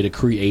me and Jay to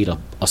create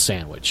a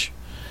sandwich.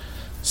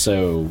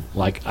 So,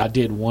 like, I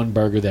did one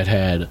burger that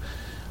had, I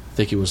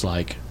think it was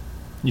like,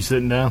 You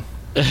sitting down?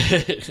 I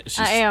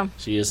am.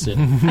 She is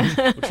sitting.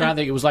 I'm trying to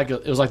think. It was like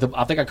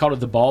I think I called it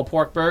the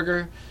ballpark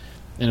burger,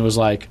 and it was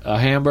like a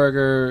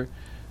hamburger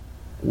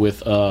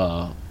with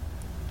a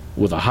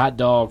hot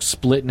dog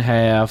split in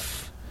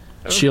half.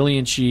 Chili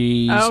and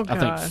cheese. Oh, I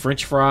think God.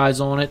 French fries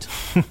on it.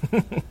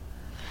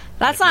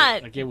 That's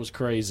not. Like it was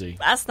crazy.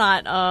 That's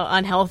not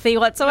unhealthy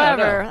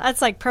whatsoever. No.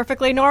 That's like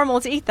perfectly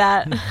normal to eat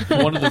that.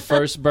 One of the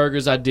first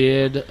burgers I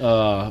did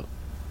had,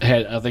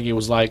 I think it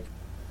was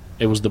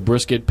the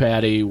brisket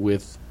patty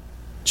with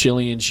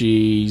chili and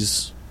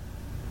cheese,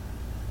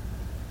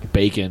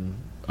 bacon,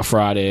 a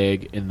fried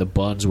egg, and the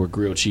buns were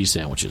grilled cheese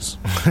sandwiches.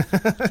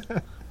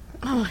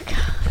 Oh my god,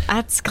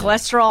 that's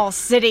cholesterol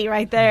city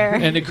right there.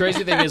 And the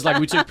crazy thing is, like,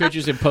 we took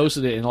pictures and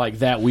posted it, and like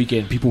that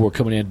weekend, people were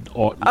coming in.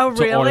 To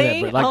really? order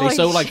that bread. Like Holy they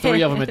sold like 3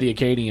 shit. of them at the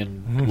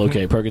Acadian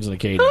locate, Perkins and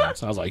Acadian.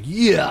 So I was like,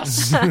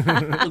 yes,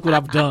 look what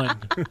I've done.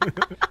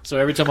 So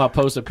every time I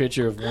post a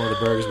picture of one of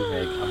the burgers we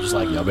make, I'm just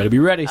like, y'all better be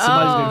ready.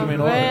 Somebody's gonna come in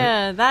and order.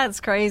 Man, that's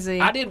crazy.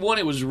 I did one.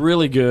 It was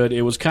really good.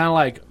 It was kind of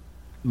like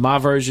my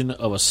version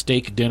of a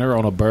steak dinner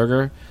on a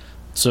burger.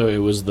 So it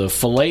was the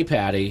filet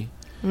patty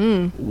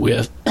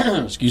with,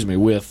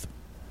 with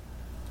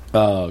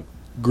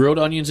grilled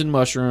onions and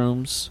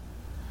mushrooms,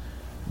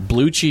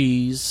 blue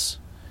cheese,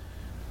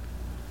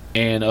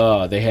 and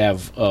they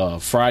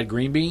have fried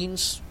green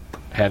beans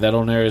Had that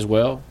on there as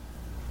well.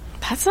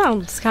 That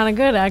sounds kind of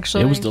good,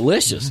 actually. It was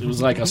delicious. It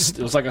was like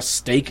a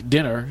steak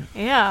dinner.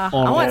 Yeah,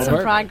 on I want all some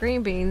purpose. fried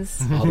green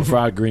beans. Oh, the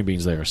fried green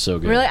beans there are so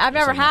good. Really, I've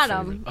That's never like my had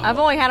them. favorite. I've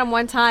Oh. only had them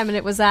one time, and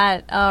it was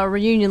at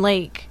Reunion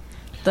Lake,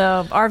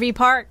 the RV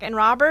park in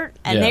Robert,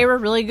 and Yeah. they were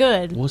really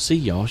good. Well, see,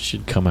 y'all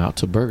should come out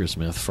to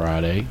Burgersmith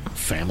Friday,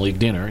 family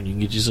dinner, and you can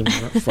get you some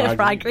fried,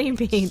 Fried green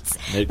beans.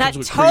 It That comes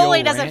with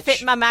totally Creole doesn't ranch.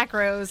 fit my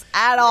macros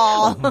at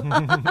all.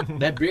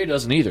 That beer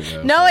doesn't either,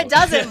 though. No, so- it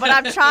doesn't. But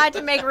I've tried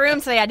to make room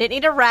today. I didn't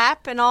need a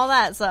wrap and all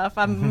that stuff.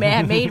 I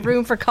made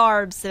room for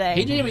carbs today.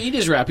 He didn't even eat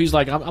his wrap. He's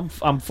like,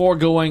 I'm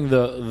foregoing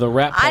the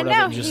wrap part I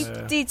know. of it.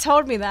 Just, He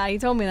told me that. He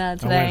told me that I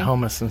went today.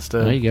 hummus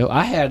instead. there you go.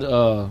 I had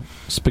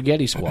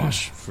spaghetti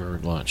squash for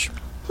lunch.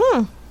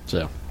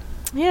 So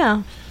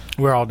Yeah.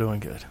 We're all doing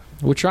good.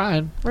 we're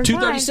trying. We're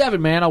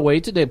 237, man. I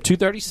weighed today.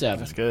 237.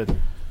 That's good.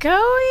 Go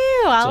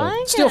you. I So,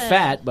 like still it.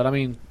 fat, but I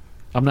mean,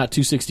 I'm not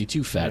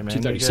 262 fat. Hey, I'm man,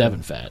 237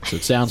 you're fat. So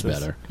it sounds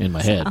better in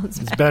my head. It's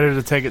better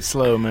to take it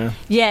slow, man.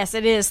 Yes,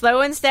 it is.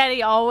 Slow and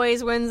steady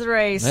always wins the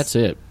race. That's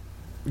it.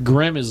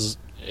 Grim is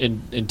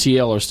and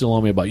TL are still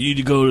on me about you need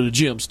to go to the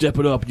gym, step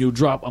it up, and you'll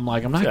drop. I'm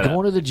like, I'm not Shut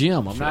going to the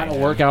gym. I'm not a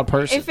workout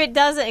person. If it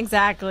doesn't,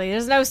 exactly.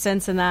 There's no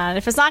sense in that.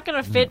 If it's not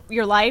going to fit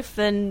your life,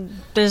 then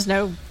you're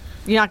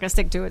not going to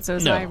stick to it, so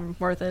it's No. not even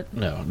worth it.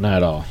 No, not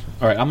at all.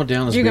 All right, I'm gonna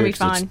down this. You're gonna beer be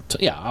 'cause fine.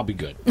 yeah, I'll be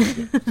good.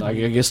 So I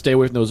guess stay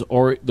away from those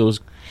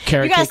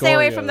carrot You got to cake stay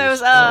away Oreos. from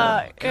those,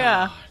 Oh,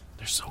 yeah.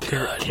 they're so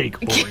good. Cake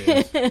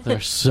Oreos. They're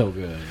so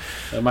good.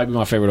 That might be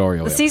my favorite Oreo.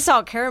 The ever. sea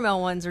salt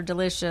caramel ones are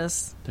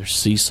delicious. They're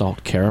sea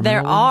salt caramel.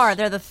 There ones? are.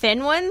 They're the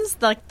thin ones,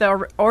 like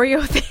the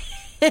Oreo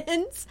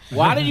thins.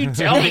 Why did you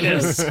tell me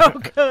this? So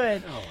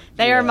good.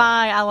 They yeah. are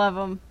I love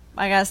them.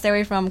 I got to stay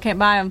away from them. Can't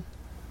buy them.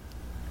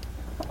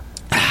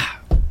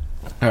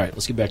 All right,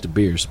 let's get back to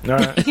beers. All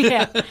right.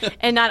 Yeah.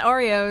 And not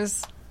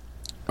Oreos.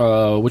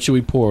 What should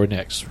we pour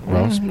next,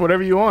 Ross?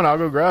 Whatever you want, I'll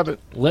go grab it.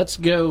 Let's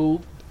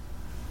go.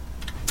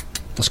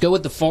 Let's go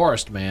with the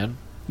Forest, man.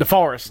 The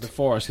Forest. The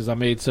Forest, because I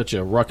made such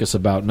a ruckus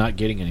about not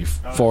getting any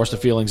Forest of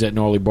Feelings at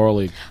Gnarly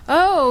Barley.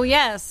 Oh,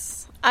 yes.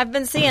 I've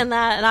been seeing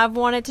that, and I've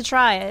wanted to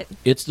try it.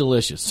 It's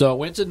delicious. So I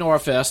went to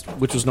Norfest,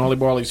 which was Gnarly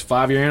Barley's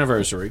 5-year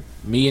anniversary.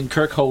 Me and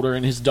Kirk Holder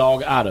and his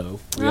dog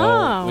Otto. We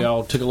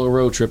all took a little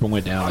road trip and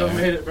went down there.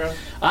 Made it, bro.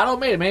 Otto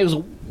made it, man. He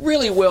was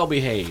really well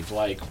behaved.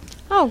 Like,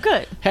 Oh,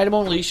 good. had him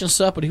on leash and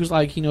stuff, but he was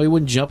like, he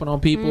wasn't jumping on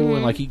people,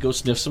 and like he'd go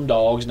sniff some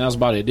dogs, and that was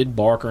about it. Didn't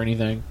bark or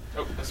anything.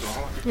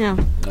 Yeah.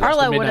 That's the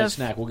Arlo would midnight have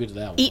snack. We'll get to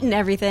that one. eaten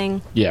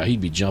everything. Yeah,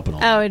 he'd be jumping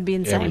on Oh, it'd be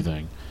insane.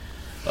 everything.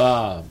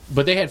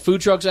 But they had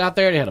food trucks out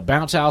there. They had a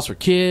bounce house for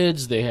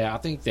kids. I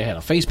think they had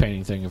a face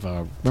painting thing, if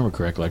I remember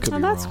correctly. I could Oh,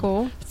 be that's wrong.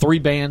 cool. 3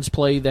 bands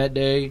played that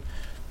day.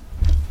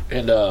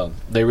 And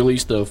they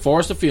released the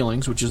Forest of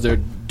Feelings, which is their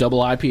double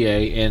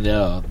IPA, and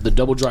the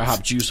double dry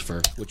hop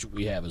Juicifer, which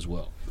we have as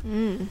well.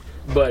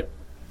 But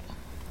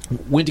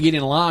went to get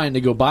in line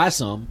to go buy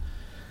some.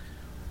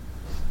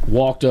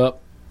 Walked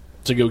up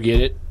to go get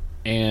it,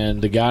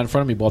 and the guy in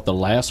front of me bought the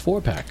last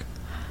 4-pack.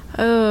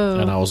 Oh,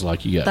 And I was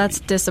like, "You got that's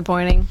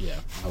disappointing. yeah."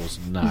 I was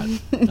not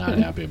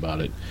happy about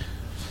it.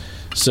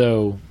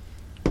 So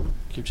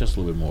keep just a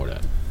little bit more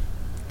of that.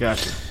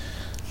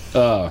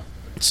 Gotcha.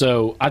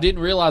 So I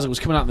didn't realize it was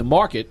coming out in the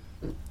market,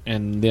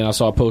 and then I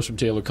saw a post from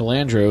Taylor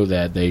Calandro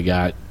that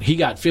he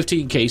got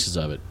 15 cases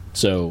of it.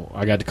 So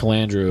I got the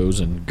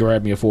Calandros and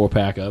grabbed me a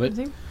 4-pack of it.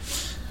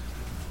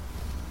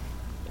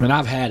 And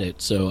I've had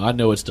it, so I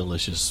know it's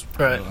delicious.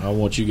 Right. I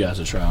want you guys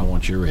to try. I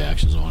want your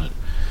reactions on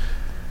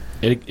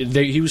it.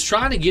 He was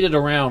trying to get it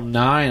around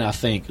 9, I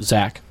think.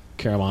 Zach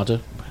Caramonta,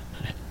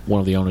 one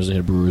of the owners of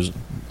the brewers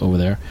over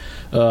there.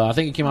 I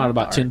think it came out at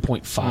about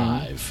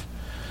 10.5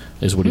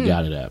 is what he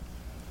got it at.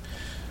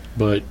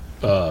 But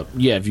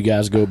yeah, if you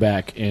guys go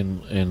back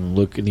and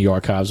look in the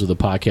archives of the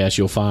podcast,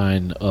 you'll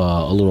find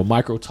a little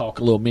micro talk,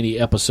 a little mini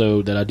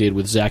episode that I did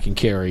with Zach and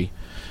Carrie,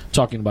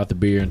 talking about the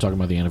beer and talking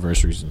about the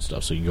anniversaries and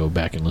stuff. So you can go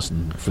back and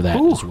listen for that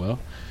as well.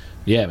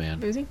 Yeah, man.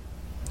 Boozy?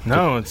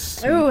 No,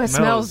 it's. Ooh, it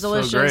smells so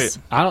delicious.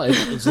 great.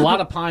 It's a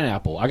lot of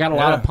pineapple. I got a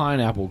lot of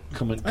pineapple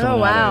coming Oh, out.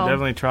 wow.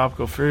 Definitely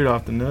tropical fruit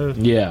off the nose.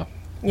 Yeah.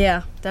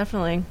 Yeah,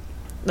 definitely.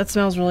 That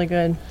smells really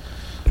good.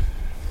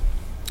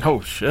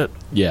 Oh, shit.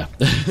 Yeah.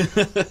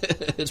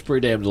 It's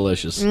pretty damn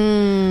delicious. Yeah,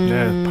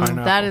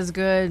 pineapple. That is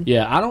good.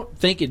 Yeah, I don't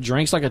think it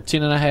drinks like a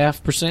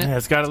 10.5%. Yeah,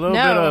 it's got a little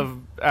No. bit of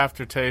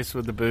aftertaste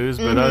with the booze,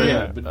 but other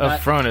Yeah, than but up not-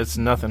 front, it's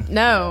nothing.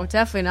 No,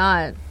 definitely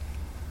not.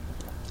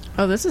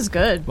 Oh, this is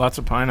good. Lots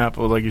of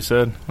pineapple, like you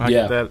said. I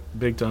Yeah. get that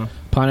big time.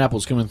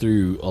 Pineapple's coming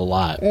through a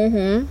lot.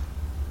 Mm-hmm.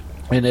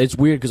 And it's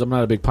weird because I'm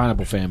not a big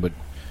pineapple fan, but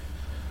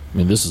I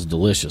mean, this is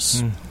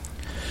delicious.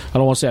 I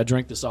don't want to say I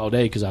drank this all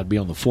day because I'd be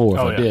on the floor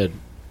if Oh, I yeah. did.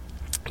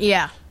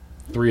 Yeah.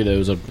 3 of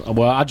those.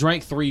 Well, I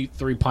drank three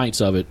pints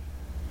of it.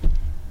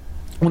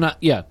 Well,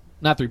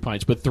 not 3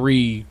 pints, but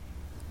 3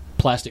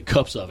 plastic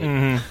cups of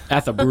it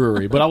at the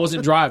brewery. But I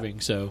wasn't driving,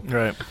 so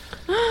Right.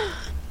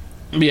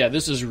 yeah,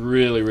 this is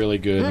really, really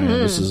good, man.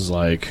 This is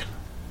like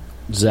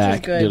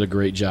Zach good. did a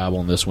great job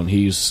on this one.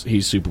 He's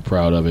super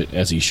proud of it,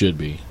 as he should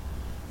be.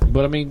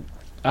 But I mean,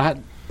 I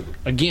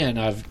again,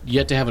 I've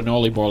yet to have a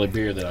gnarly barley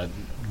beer that I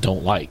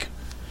don't like.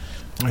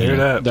 I hear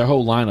that. Their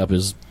whole lineup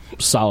is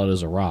solid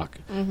as a rock.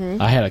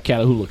 I had a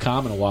Catahoula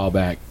Common a while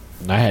back,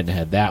 and I hadn't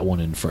had that one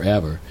in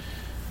forever.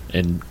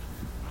 And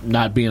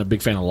not being a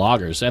big fan of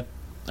lagers,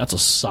 that's a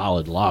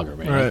solid lager,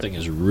 man. Right. That thing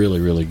is really,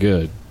 really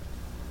good.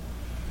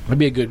 It'd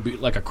be a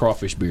good, like a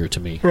crawfish beer to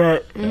me.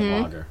 Right.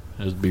 That lager.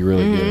 It'd be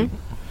really good.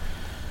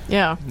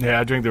 Yeah. Yeah,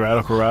 I drink the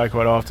Radical Rye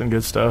quite often.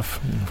 Good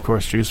stuff. And of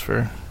course,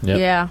 Juicer. Yep.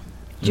 Yeah.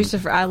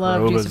 Juicifer. I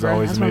love Rova's Juicifer.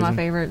 always That's one of my amazing.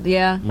 favorite.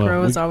 Yeah. Well,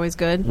 Rova's always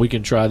good. We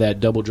can try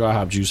that double dry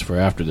hop juice for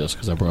after this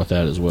because I brought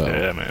that as well.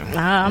 Yeah, man.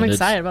 I'm And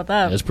excited about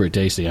that. It's pretty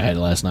tasty. I had it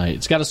last night.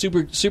 It's got a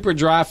super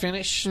dry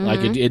finish.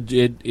 Like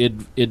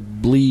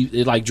it bleeds.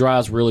 It like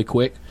dries really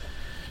quick,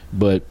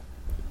 but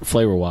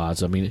flavor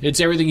wise, I mean, it's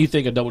everything you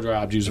think a double dry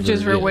hop juice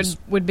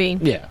would be.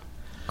 Yeah,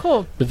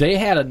 Cool. but they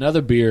had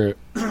another beer.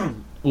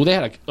 Well, they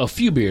had a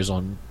few beers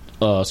on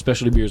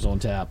specialty beers on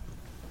tap,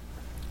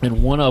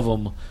 and one of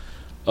them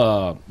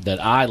that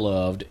I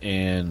loved,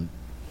 and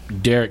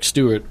Derek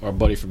Stewart, our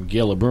buddy from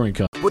Gila Brewing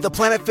Company. With the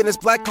Planet Fitness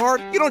Black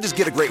Card, you don't just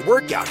get a great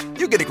workout,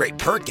 you get a great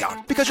perk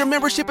out because your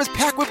membership is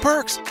packed with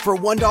perks. For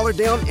 $1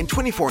 down and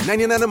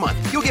 $24.99 a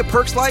month, you'll get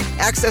perks like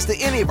access to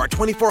any of our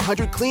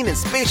 2,400 clean and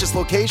spacious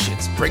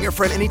locations. Bring a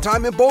friend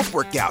anytime and both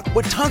work out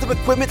with tons of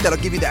equipment that'll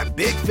give you that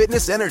big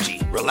fitness energy.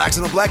 Relax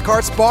in the Black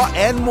Card spa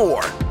and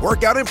more.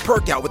 Work out and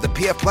perk out with the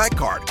PF Black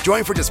Card.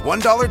 Join for just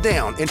 $1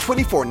 down and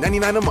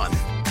 $24.99 a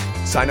month.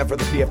 Sign up for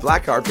the PF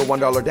Black Card for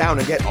 $1 down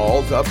and get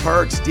all the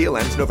perks. Deal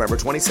ends November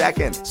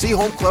 22nd. See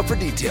Home Club for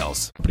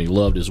details. Company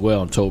loved as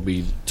well and told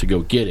me to go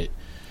get it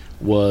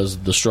was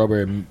the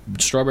strawberry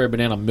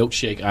banana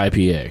milkshake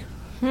IPA.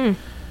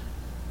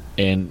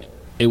 And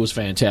it was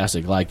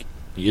fantastic. Like,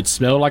 it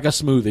smelled like a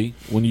smoothie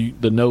when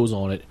the nose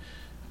on it,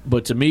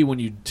 but to me when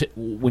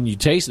you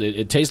tasted it,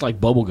 it tastes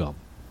like bubble gum.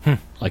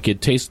 Like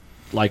it tastes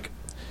like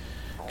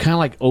kind of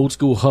like old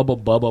school Hubba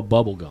Bubba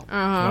bubble gum.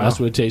 That's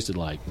what it tasted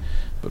like.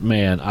 But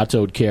man, I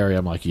told Carrie,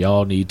 I'm like,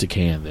 y'all need to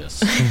can this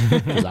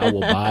because I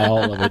will buy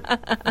all of it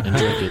and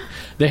drink it.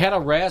 They had a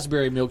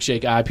raspberry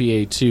milkshake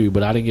IPA too,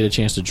 but I didn't get a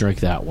chance to drink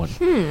that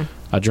one.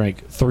 I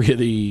drank 3 of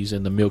these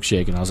and the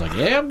milkshake, and I was like,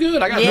 yeah, I'm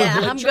good. I got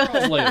I'm Lake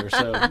Charles later,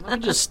 so let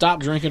me just stop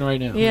drinking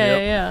right now.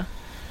 Yeah.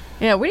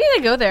 We need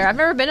to go there. I've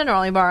never been to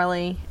Gnarly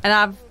Barley, and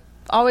I've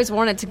always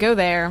wanted to go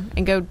there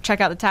and go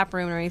check out the tap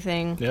room or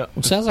anything. Yep.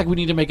 It sounds like we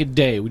need to make a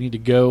day. We need to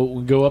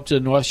go up to the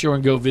North Shore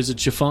and go visit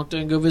Chifuncta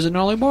and go visit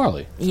Gnarly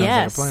Barley.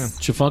 Yes. like a plan.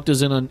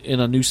 Chifuncta's in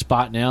a new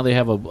spot now. They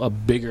have a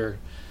bigger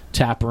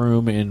tap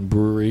room and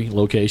brewery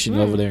location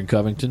over there in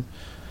Covington.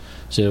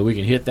 So we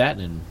can hit that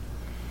and then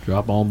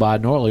drop on by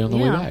Gnarly on the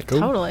way back.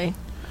 Totally.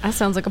 That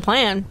sounds like a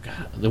plan.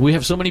 We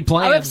have so many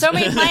plans. We have so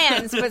many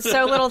plans, but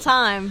so little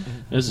time.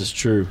 This is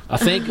true. I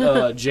think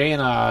Jay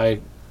and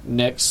I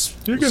next.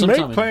 You can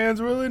sometime make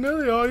plans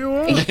willy-nilly all you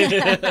want.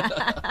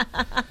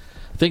 I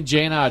think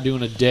Jay and I are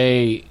doing a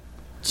day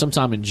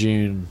sometime in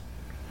June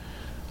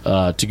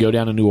to go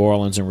down to New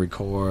Orleans and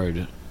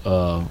record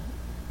on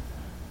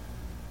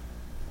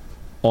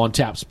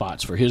tap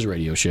spots for his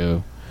radio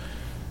show.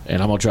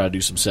 And I'm gonna try to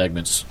do some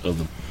segments of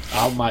the.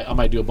 I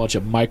might do a bunch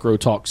of micro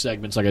talk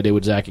segments like I did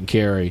with Zach and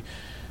Carrie,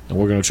 and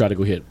we're gonna try to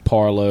go hit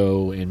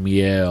Parlo and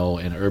Miel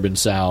and Urban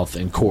South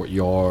and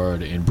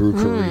Courtyard and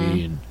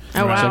Brewery and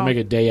Oh, wow. so make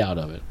a day out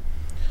of it.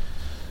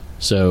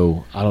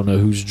 So I don't know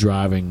who's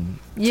driving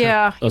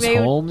us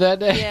home that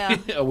day.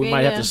 Yeah. We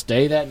might have to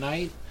stay that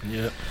night.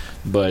 Yep.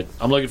 But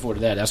I'm looking forward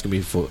to that. That's gonna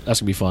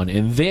be fun.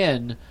 And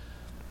then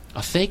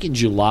I think in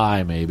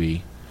July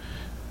maybe.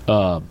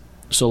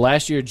 So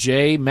last year,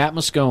 Matt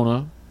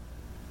Moscona,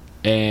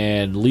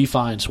 and Lee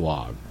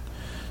Feinswag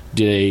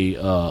did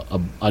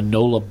a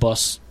NOLA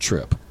bus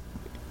trip.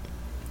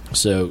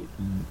 So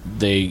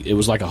it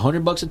was like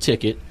 $100 a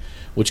ticket,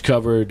 which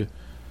covered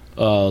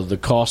the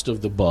cost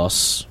of the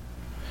bus.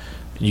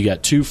 You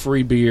got 2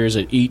 free beers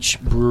at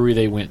each brewery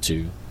they went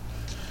to.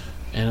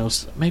 And it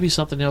was maybe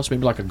something else,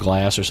 maybe like a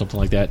glass or something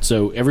like that.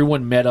 So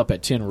everyone met up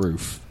at Tin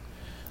Roof.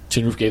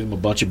 Tin Roof gave them a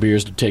bunch of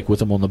beers to take with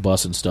them on the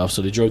bus and stuff.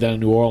 So they drove down to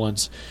New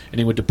Orleans, and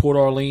they went to Port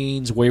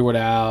Orleans, Wayward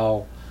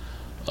Owl,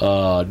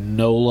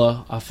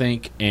 NOLA, I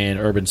think, and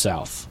Urban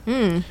South.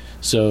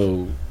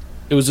 So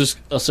it was just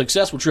a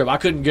successful trip. I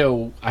couldn't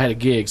go. I had a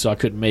gig, so I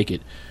couldn't make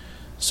it.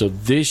 So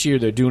this year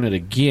they're doing it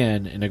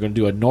again, and they're going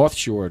to do a North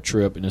Shore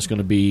trip, and it's going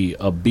to be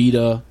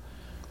Abita,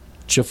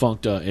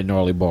 Chifuncta, and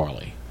Gnarly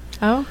Barley.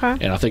 Oh, okay.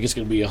 And I think it's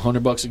going to be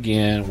 $100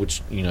 again,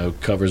 which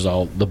covers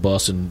all the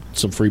bus and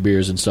some free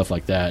beers and stuff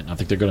like that. And I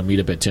think they're going to meet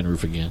up at Tin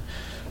Roof again.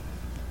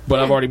 But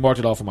I've already marked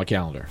it off on my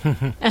calendar.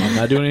 I'm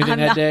not doing anything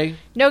that day.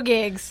 No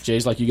gigs.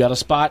 Jay's like, you got a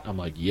spot? I'm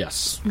like,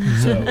 yes.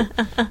 So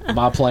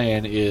my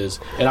plan is,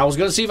 and I was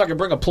going to see if I could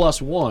bring a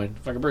 +1.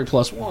 If I could bring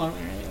 +1.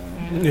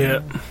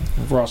 Yeah.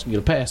 Ross can get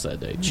a pass that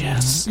day.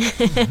 Yes.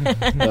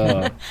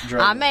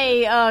 I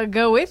may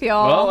go with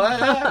y'all.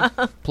 Well,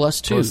 +2.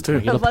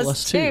 +2. Get a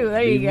 +2.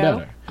 There you Even go.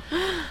 better.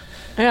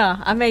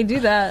 Yeah, I may do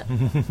that.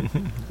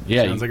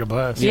 Yeah, Sounds like a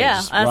blast. Yeah,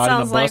 just that ride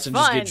on sounds the like bus and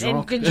just fun. get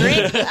drunk. And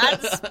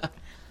drink.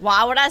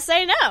 why would I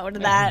say no to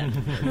that?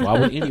 Why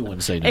would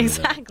anyone say no?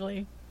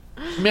 Exactly.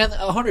 To that? Man,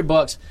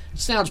 $100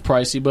 sounds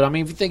pricey, but I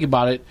mean, if you think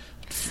about it,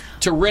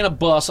 to rent a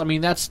bus, I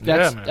mean, that's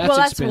well, that's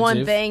expensive.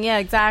 one thing. Yeah,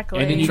 exactly.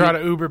 And then You try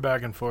to Uber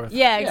back and forth.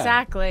 yeah,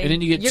 exactly. And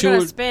then you get You're two going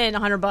or- to spend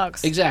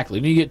 $100. Exactly.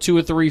 And you get 2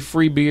 or 3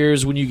 free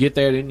beers when you get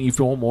there. Then if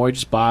you want more, you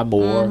just buy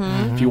more.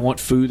 If you want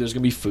food, there's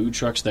going to be food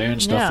trucks there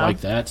and stuff like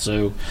that.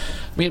 So,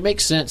 I mean, it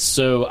makes sense.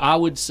 So I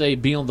would say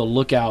be on the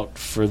lookout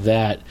for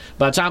that.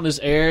 By the time this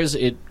airs,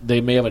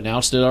 they may have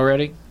announced it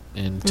already,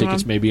 and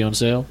tickets may be on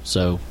sale.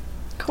 So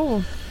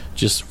Cool.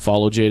 just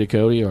follow Jada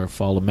Cody or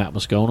follow Matt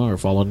Moscona or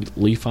follow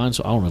Lee Fine.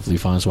 So I don't know if Lee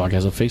Fine Swag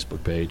has a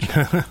Facebook page.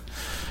 I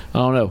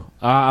don't know.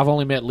 I've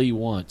only met Lee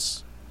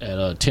once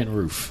at Tin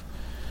Roof,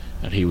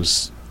 and he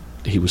was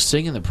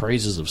singing the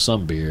praises of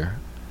some beer,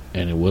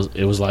 and it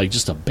was like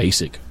just a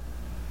basic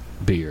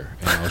beer,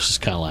 and I was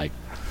just kind of like,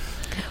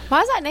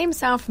 Why does that name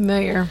sound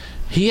familiar?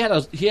 he had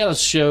a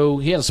show,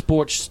 he had a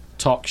sports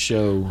talk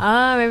show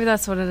Maybe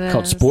that's what it is.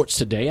 called Sports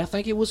Today, I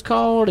think it was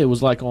called. It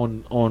was like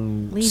on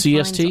Lee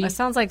CST. Fines- It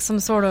sounds like some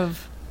sort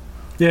of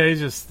Yeah, he's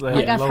just like,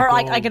 like I've heard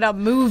like in a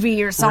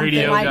movie or something.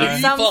 radio Like guy.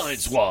 it's some Fine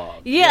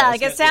Swag. yeah,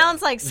 like it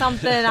sounds like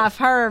something I've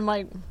heard. I'm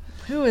like,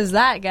 who is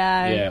that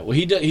guy? Yeah, well,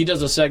 he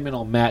does a segment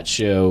on Matt's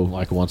show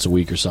like once a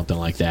week or something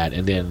like that,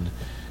 and then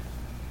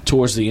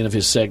towards the end of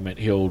his segment,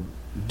 he'll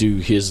do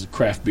his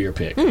craft beer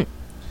pick,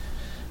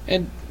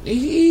 and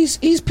he's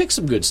picked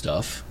some good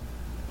stuff,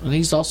 and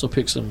he's also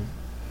picked some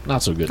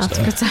not so good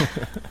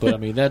stuff. But I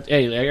mean,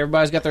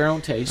 everybody's got their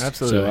own taste.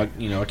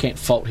 Absolutely. So I can't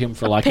fault him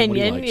for liking what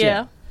he Opinion, likes.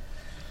 yeah.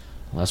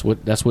 Well,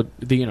 that's what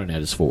the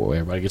internet is for.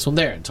 Everybody gets on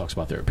there and talks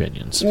about their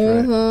opinions.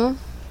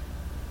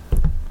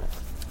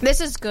 This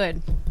is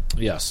good.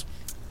 Yes.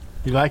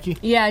 You like it?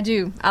 Yeah, I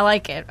do. I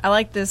like it. I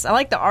like this. I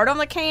like the art on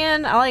the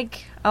can. I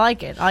like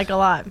it. I like it a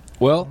lot.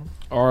 Well,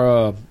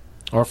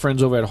 our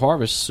friends over at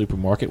Harvest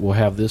Supermarket will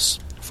have this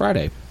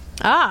Friday.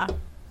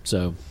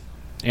 So,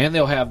 and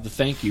they'll have the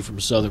thank you from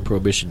Southern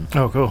Prohibition.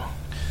 Oh, cool.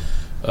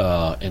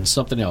 And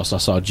something else I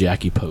saw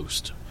Jackie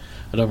post.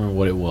 I don't remember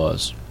what it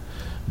was.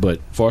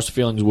 But Foster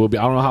Feelings will be.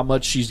 I don't know how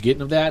much she's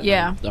getting of that.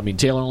 Yeah. I mean,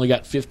 Taylor only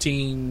got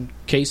 15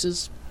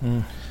 cases.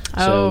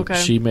 So okay.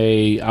 she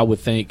may, I would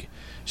think,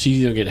 she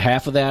either get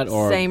half of that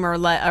or Same or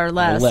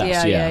less.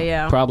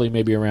 Yeah. Probably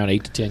maybe around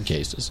 8 to 10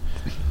 cases.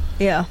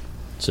 Yeah.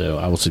 So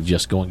I would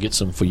suggest go and get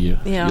some for your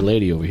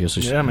lady over here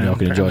so Yeah, man. y'all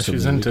can enjoy Apparently some.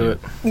 she's of into it.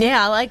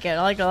 Yeah, I like it.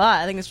 I like it a lot.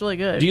 I think it's really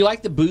good. Do you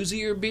like the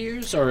boozier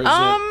beers, or is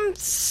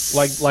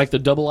it like the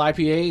double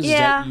IPAs? Yeah, Is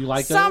that, you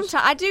like those? sometimes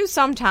I do.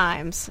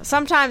 Sometimes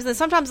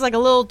it's like a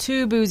little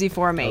too boozy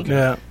for me.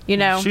 Yeah. You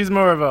know. She's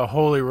more of a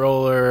holy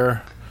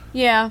roller.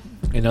 Yeah.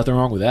 Ain't nothing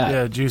wrong with that.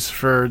 Yeah, juice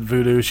for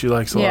voodoo she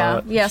likes a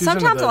lot. Yeah. She's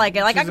Sometimes into I like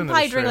it. Like I she's can into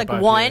probably the drink like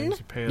straight one.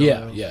 IPAs, pale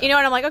Yeah, ale. yeah. You know,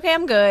 and I'm like, okay,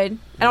 I'm good.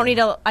 I don't need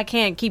to. I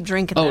can't keep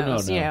drinking Oh,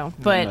 those. no. You know,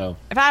 but No.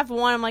 if I have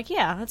one, I'm like,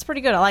 yeah, that's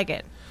pretty good. I like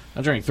it.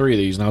 I drank 3 of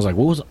these, and I was like,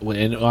 "What was?"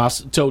 And I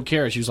told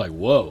Kara, she was like,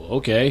 "Whoa,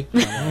 okay." I'm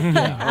like,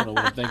 yeah, I don't know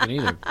what I'm thinking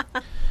either.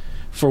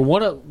 For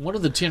one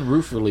of the Tin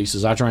Roof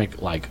releases, I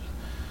drank like,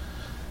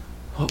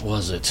 what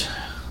was it?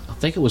 I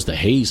think it was the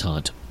Haze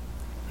Hunt,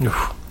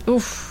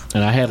 Oof.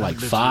 and I had like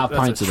 5 that's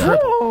pints a of that.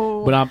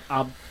 Oh. But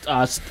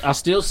I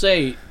still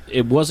say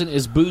it wasn't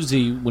as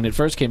boozy when it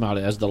first came out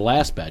as the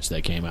last batch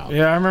that came out.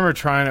 Yeah, I remember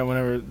trying it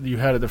whenever you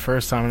had it the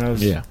first time, and I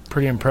was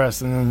pretty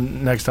impressed. And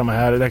then next time I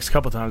had it, next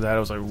couple times I had it, I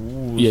was like,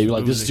 ooh, Yeah, you're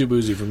like, this is too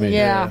boozy for me.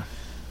 Yeah.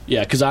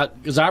 Yeah, because I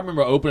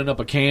remember opening up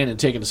a can and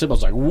taking a sip. I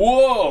was like,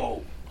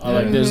 whoa! I'm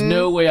like, there's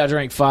no way I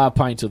drank 5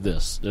 pints of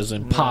this. It's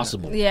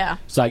impossible. Yeah.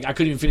 It's like I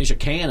couldn't even finish a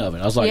can of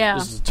it. I was like, Yeah.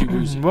 this is too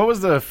boozy. What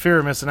was the fear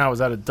of missing out? Was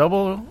that a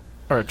double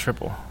or a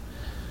triple?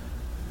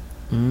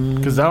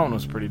 Because that one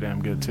was pretty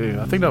damn good too.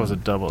 I think that was a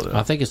double. Though.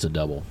 I think it's a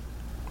double.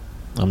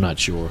 I'm not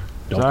sure.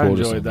 Don't I quote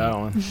us enjoyed on that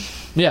one.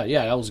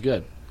 Yeah, that was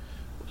good.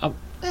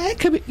 It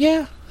could be.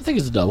 Yeah, I think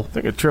it's a double. I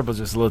think a triple's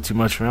just a little too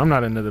much for me. I'm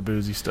not into the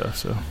boozy stuff,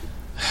 so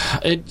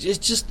It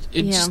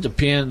just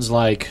depends.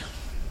 Like,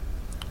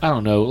 I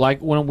don't know. Like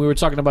when we were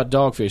talking about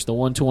Dogfish, the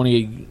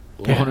 120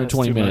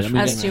 too minutes. much. I mean,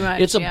 That's too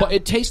much.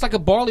 it tastes like a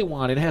barley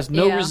wine. It has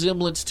no Yeah.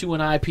 resemblance to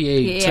an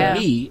IPA Yeah. to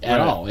me at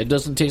all. It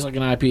doesn't taste like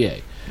an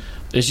IPA.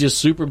 It's just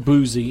super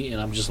boozy, and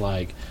I'm just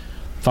like,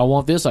 if I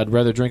want this, I'd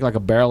rather drink like a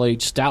barrel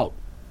aged stout.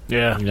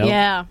 yeah. You know?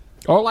 Yeah.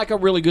 Or like a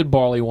really good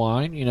barley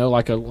wine, you know,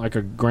 like a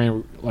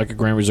Grand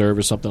Reserve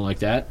or something like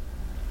that.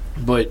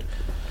 But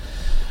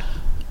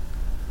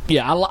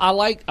yeah, I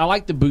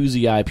like the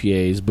boozy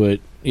IPAs, but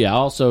yeah,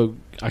 also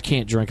I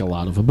can't drink a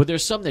lot of them. But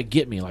there's some that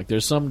get me. Like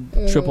there's some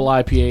triple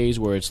IPAs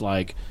where it's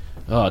like,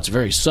 oh, it's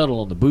very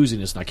subtle on the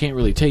booziness, and I can't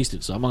really taste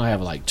it. So I'm gonna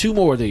have like 2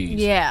 more of these.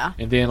 Yeah.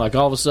 And then like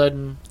all of a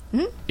sudden,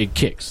 it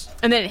kicks.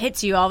 And then it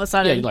hits you all of a Yeah,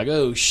 sudden. you're like,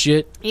 oh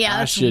shit. Yeah, I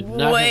that's should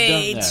not way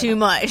have done that. too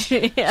much.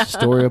 Yeah.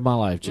 Story of my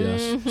life,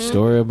 Jess.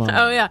 Story of my life.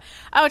 Oh yeah.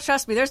 Oh,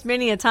 trust me. There's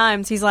many a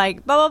times he's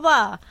like, blah blah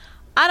blah.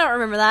 I don't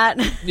remember that.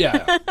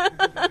 Yeah.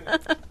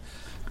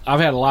 I've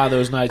had a lot of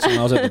those nights when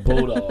I was at the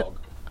Bulldog,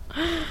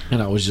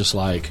 and I was just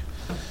like,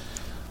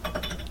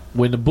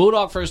 when the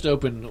Bulldog first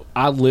opened,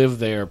 I lived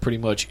there pretty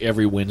much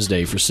every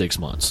Wednesday for 6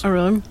 months. Oh,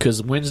 really?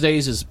 Because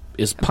Wednesdays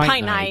is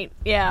pint night.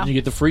 Yeah. And you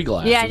get the free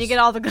glasses. Yeah, and you get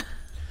all the.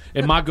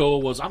 And my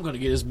goal was, I'm going to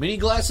get as many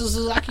glasses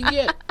as I can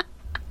get.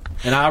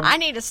 And I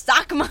need to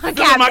stock my Fill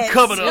cabinets. my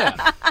cupboard up.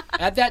 yeah.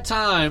 At that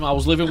time, I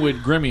was living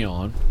with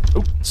Grimion.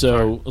 So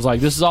I was like,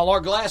 this is all our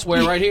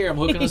glassware right here. I'm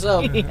hooking us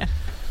up. Yeah.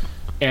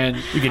 And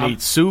You can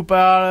eat soup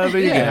out of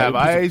it. You Yeah, can have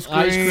ice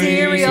cream.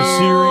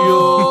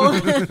 Cereal.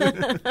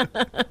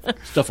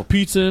 Stuff a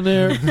pizza in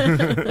there.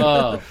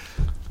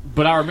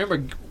 But I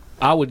remember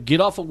I would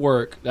get off of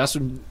work. That's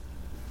when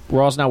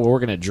Ross and I were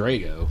working at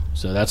Drago.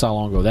 So that's how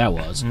long ago that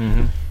was.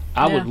 Mm-hmm.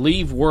 I would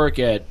leave work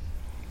at,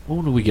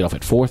 when did we get off?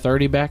 At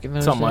 4:30 back in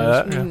those Something days?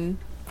 like that.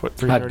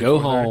 Mm-hmm. Yeah. I'd go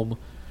home,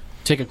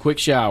 take a quick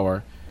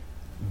shower,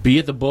 be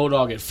at the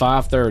Bulldog at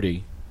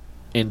 5:30,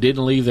 and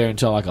didn't leave there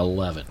until like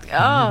 11.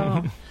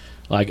 Oh.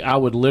 Like, I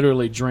would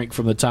literally drink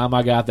from the time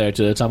I got there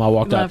to the time I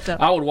walked out. Left up.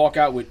 I would walk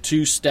out with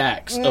 2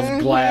 stacks of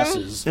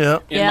glasses in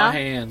my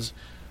hands.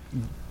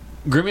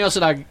 Grimion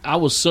said I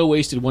was so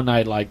wasted one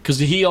night, like, because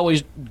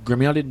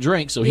Grimion didn't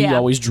drink, so he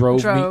always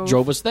drove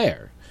us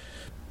there.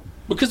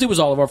 Because it was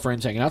all of our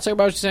friends hanging out, so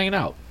everybody was just hanging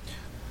out.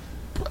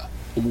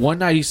 One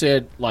night he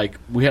said, like,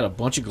 we had a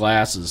bunch of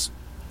glasses,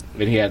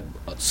 and he had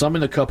some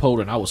in the cup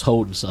holder, and I was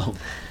holding some.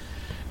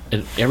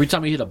 And every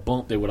time he hit a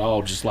bump, they would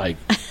all just, like,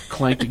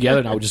 clank together,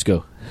 and I would just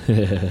go.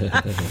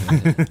 I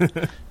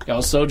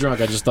was so drunk,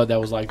 I just thought that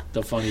was, like,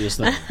 the funniest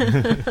thing.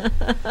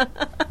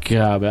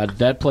 God, man,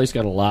 that place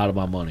got a lot of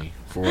my money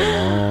for a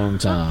long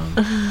time.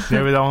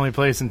 They were the only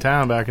place in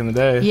town back in the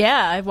day.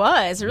 Yeah, it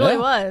was. It really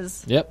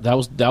was. Yep, that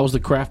was the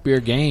craft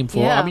beer game for.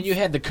 Yeah. I mean, you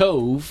had the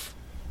Cove,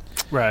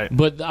 Right.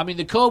 but I mean,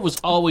 the Cove was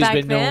always Back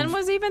been then known.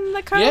 was even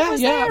the Cove Yeah,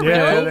 was yeah, there?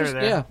 Yeah, Really? they were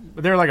there. Yeah.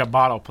 But they were like a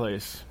bottle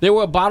place. They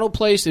were a bottle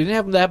place. They didn't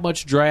have that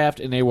much draft,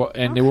 and they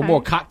were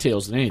more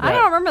cocktails than anything. I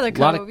don't remember the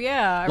Lot Cove. of-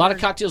 Yeah. A lot of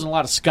cocktails and a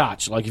lot of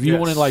scotch. Like if you Yes.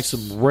 wanted like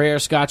some rare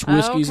Scotch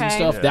whiskeys and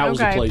stuff, that was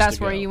the place That's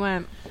to where go. you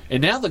went.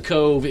 And now the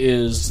Cove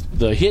is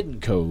the Hidden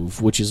Cove,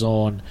 which is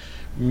on.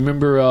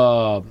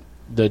 Remember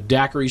the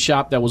daiquiri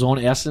shop that was on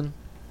Essen?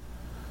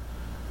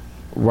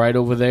 Right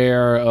over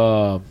there,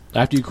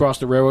 after you cross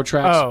the railroad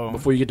tracks,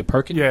 before you get to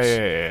Perkins.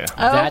 Yeah.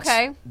 Oh,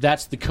 okay.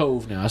 That's the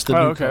Cove now. That's the new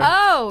okay. Cove.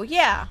 Oh,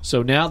 yeah.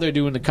 So now they're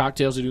doing the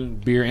cocktails, they're doing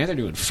beer, and they're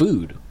doing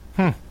food.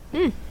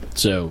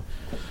 So,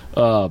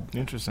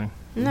 Interesting.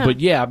 No. but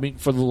yeah, I mean,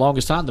 for the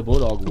longest time, the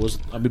Bulldog was.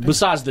 I mean,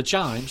 besides the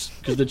Chimes,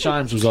 because the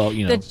Chimes was all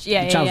the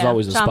Chimes was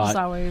always a Chimes spot. was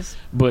always.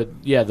 But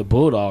yeah, the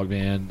Bulldog,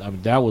 man. I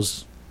mean, that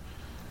was.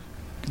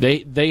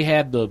 They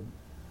had the.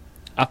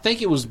 I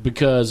think it was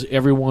because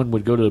everyone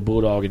would go to the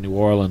Bulldog in New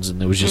Orleans, and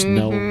there was just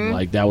known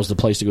like that was the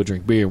place to go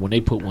drink beer. When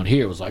they put one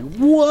here, it was like,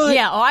 what?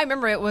 Yeah. Oh, I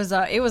remember it was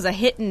a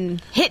hitting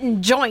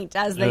joint,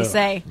 as they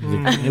say.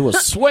 It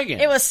was swinging.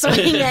 It was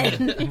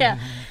swinging.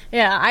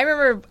 Yeah. I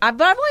remember,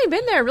 but I've only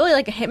been there really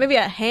like maybe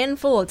a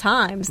handful of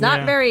times. Not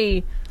Yeah.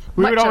 very.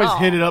 We much would at always all.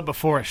 hit it up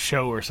before a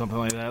show or something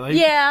like that. Like,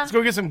 Yeah. let's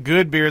go get some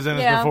good beers in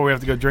us Yeah. before we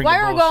have to go drink Well, the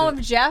I remember bullshit. going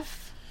with Jeff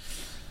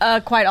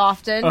quite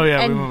often. Oh, yeah,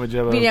 we and, went with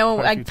Jeff, You know,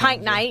 quite a few like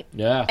pint times, yeah. night.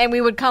 Yeah. And we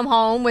would come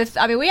home with.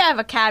 I mean, we have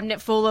a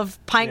cabinet full of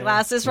pint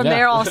glasses from Yeah.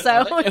 there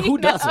also. Who you know?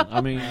 doesn't?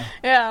 I mean,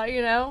 Yeah,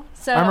 you know.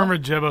 So I remember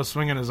Jebbo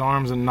swinging his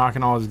arms and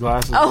knocking all his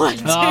glasses. Oh, I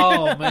do.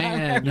 oh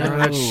man, Remember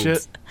that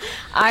shit?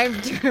 I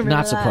do remember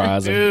Not that.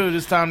 surprising. Dude,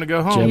 it's time to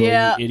go home. Jebbo,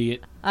 Yeah. you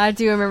idiot. I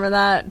do remember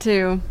that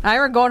too. I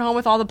remember going home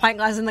with all the pint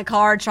glasses in the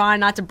car, trying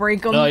not to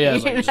break them. Oh, yeah,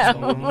 you it's like, know? just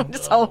hold 'em.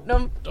 Just holding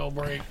them. Don't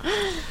break.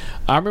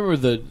 I remember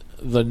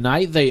the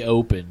night they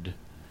opened.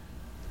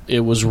 It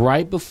was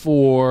right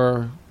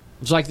before.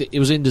 It was like it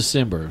was in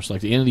December. It was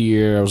like the end of the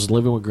year. I was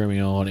living with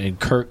Grimion, and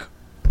Kirk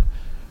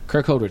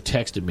Holder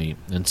texted me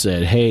and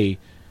said, "Hey,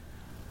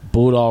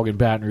 Bulldog in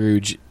Baton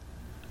Rouge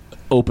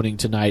opening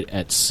tonight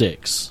at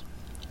 6."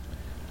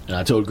 And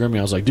I told Grimion,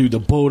 I was like, "Dude, the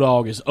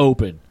Bulldog is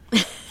open."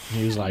 And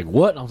he was like,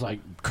 "What?" And I was like,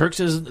 "Kirk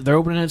says they're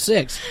opening at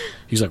 6."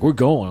 He's like, "We're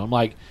going." I'm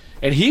like.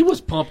 And he was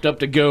pumped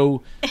up to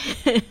go.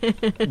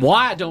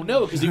 Why? I don't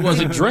know, because he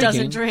wasn't drinking.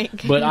 Doesn't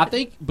drink. But I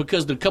think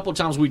because the couple of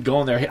times we'd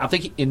gone there, I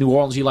think in New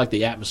Orleans he liked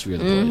the atmosphere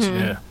of the place.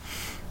 Yeah.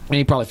 And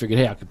he probably figured,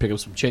 hey, I could pick up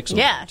some chicks.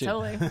 over Yeah, there, too.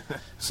 totally.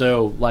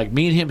 So, like,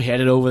 me and him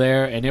headed over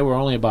there, and there were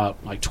only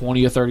about, like,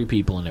 20 or 30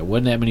 people in there.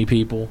 Wasn't that many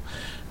people.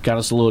 Got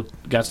us a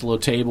little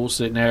table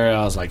sitting there.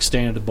 I was, like,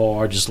 standing at the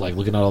bar, just, like,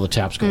 looking at all the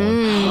taps going,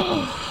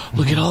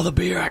 look at all the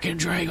beer I can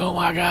drink. Oh,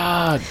 my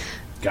God.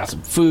 Got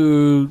some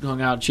food,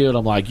 hung out, chilled.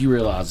 I'm like, you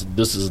realize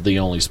this is the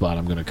only spot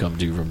I'm going to come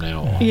to from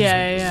now on.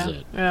 Yeah. This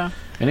is it. Yeah.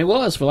 And it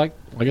was for, like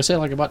I said,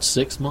 like about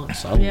 6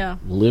 months. I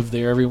lived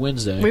there every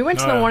Wednesday. We went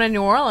to Oh, the yeah. one in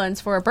New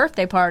Orleans for a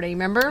birthday party,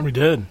 remember? We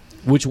did.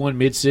 Which one,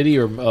 Mid-City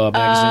or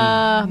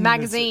Magazine?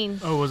 Magazine.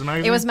 Oh, was it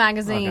magazine? It was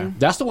Magazine. Okay.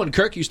 That's the one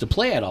Kirk used to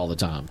play at all the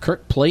time.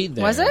 Kirk played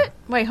there. Was it?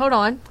 Wait, hold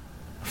on.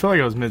 I feel like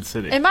it was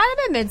Mid-City. It might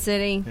have been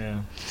Mid-City. Yeah.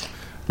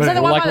 Is that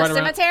the one like by the right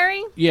around-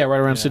 cemetery? Yeah, right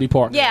around City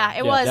Park. Yeah,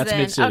 it was that's then.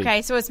 Mid-City.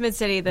 Okay, so it's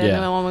Mid-City then,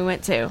 Yeah. the one we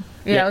went to.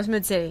 Yeah, Yeah. it was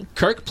Mid-City.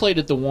 Kirk played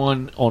at the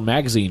one on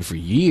Magazine for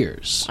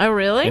years. Oh,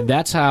 really? And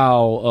that's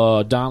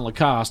how Don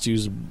Lacoste,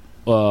 who's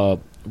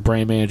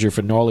brand manager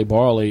for Gnarly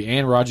Barley,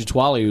 and Roger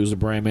Twally, who's the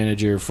brand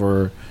manager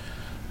for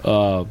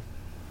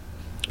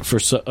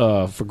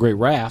Great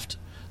Raft.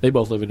 They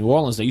both live in New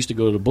Orleans. They used to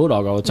go to the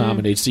Bulldog all the time,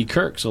 and they'd see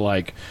Kirk. So,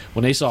 like,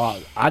 when they saw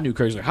I knew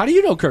Kirk, like, how do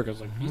you know Kirk? I was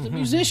like, he's a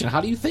musician.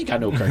 How do you think I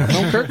know Kirk? I've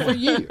known Kirk for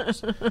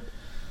years.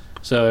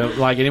 So,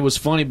 like, and it was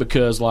funny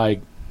because,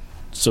 like,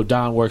 so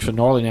Don works for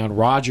Gnarly now, and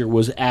Roger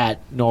was at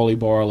Gnarly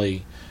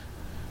Barley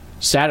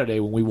Saturday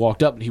when we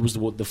walked up, and he was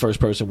the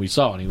first person we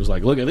saw, and he was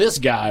like, look at this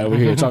guy over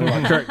here talking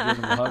about Kirk, giving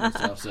him a hug and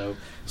stuff. So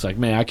it's like,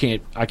 man, I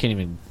can't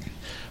even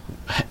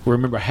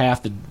remember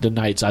half the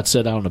nights I'd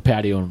sit out on the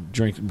patio and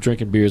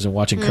drinking beers and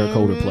watching Kirk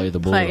Holder play the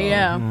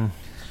Bulldog.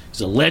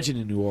 He's a legend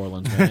in New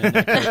Orleans, man.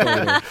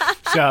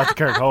 Shout out to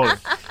Kirk Holder.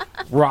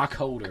 Rock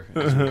Holder,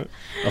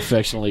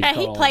 affectionately And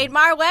called. He played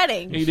my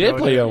wedding. He did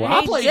play your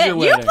I played your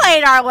wedding. You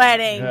played our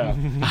wedding.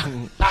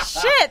 Yeah.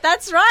 Shit,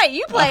 that's right.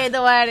 You played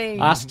the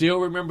wedding. I still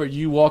remember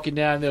you walking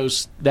down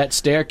that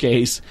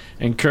staircase,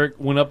 and Kirk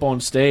went up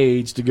on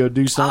stage to go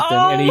do something,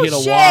 and he hit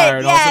a wire,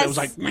 and all of a sudden it was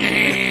like,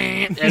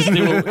 man, as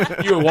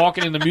you were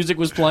walking, and the music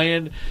was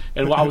playing,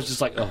 and I was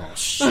just like, oh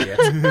shit,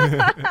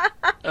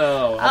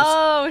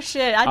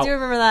 shit, I do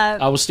remember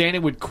that. I was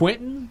standing with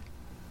Quentin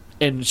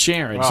and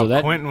Sharon. Wow, so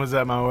that Quentin was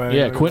at my wedding.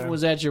 Yeah, Quentin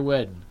was at your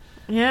wedding.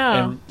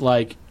 Yeah, and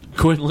like.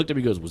 Quentin looked at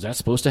me and goes, was that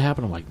supposed to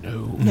happen? I'm like,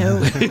 no. No,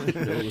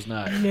 it was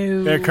not.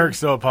 No. Yeah, Kirk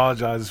still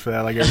apologizes for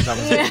that. Like every time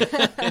I say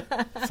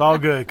it. It's all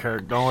good,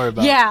 Kirk. Don't worry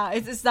about it. Yeah,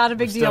 it's not a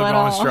big deal at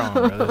all. Still going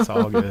strong, brother. It's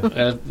all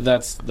good.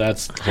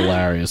 That's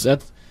hilarious.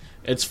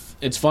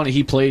 It's funny.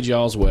 He played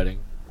y'all's wedding.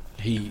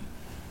 He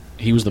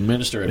was the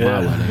minister at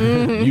my wedding.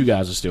 Mm-hmm. You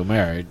guys are still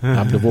married.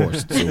 I'm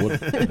divorced. So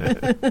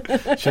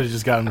should have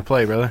just got him to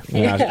play, brother.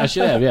 Yeah, I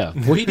should have. Yeah.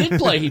 Well, he did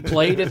play. He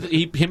played.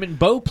 Him and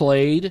Bo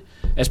played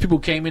as people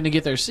came in to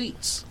get their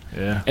seats.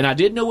 Yeah. And I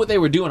didn't know what they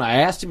were doing. I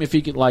asked him if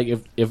he could, like,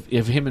 if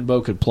him and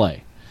Bo could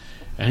play.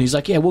 And he's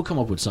like, yeah, we'll come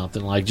up with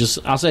something. Like,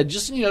 I said,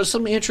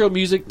 some intro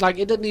music. Like,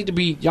 it doesn't need to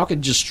be. Y'all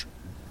can just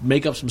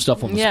make up some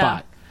stuff on the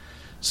spot.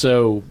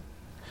 So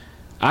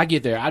I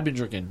get there. I'd been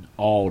drinking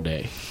all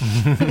day.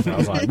 I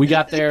was like, we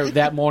got there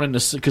that morning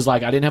because,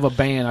 like, I didn't have a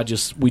band.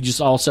 We just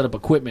all set up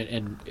equipment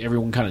and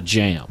everyone kind of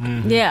jammed.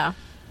 Mm-hmm. Yeah.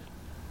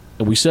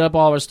 And we set up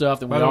all our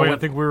stuff. And By the way, I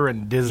think we were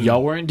in Disney.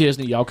 Y'all were in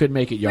Disney. Y'all couldn't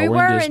make it. Y'all we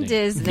were in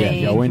Disney. Yeah,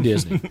 y'all were in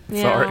Disney.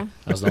 Yeah. Sorry.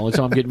 That was the only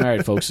time I'm getting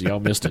married, folks. So y'all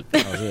missed it.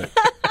 That was it.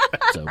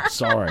 So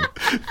sorry.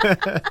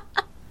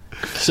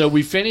 So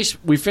we finished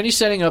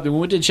setting up, and we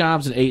went to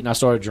Chimes and ate, and I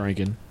started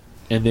drinking.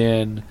 And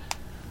then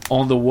I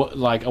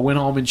went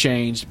home and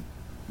changed.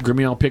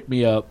 Grimion picked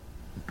me up,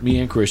 me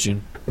and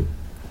Christian.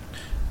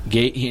 And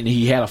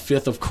he had a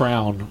fifth of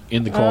Crown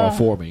in the car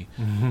for me.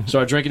 Mm-hmm. So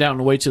I drank it out on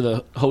the way to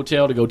the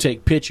hotel to go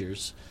take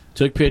pictures.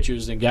 Took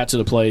pictures and got to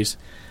the place.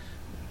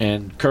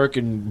 And Kirk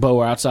and Bo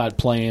were outside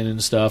playing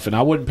and stuff. And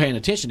I wasn't paying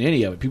attention to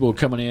any of it. People were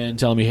coming in,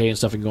 telling me hey and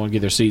stuff, and going to get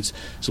their seats.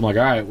 So I'm like,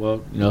 all right,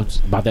 well, it's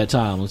about that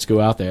time. Let's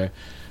go out there.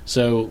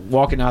 So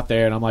walking out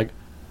there, and I'm like,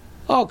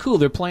 oh, cool,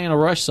 they're playing a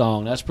Rush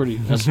song. That's pretty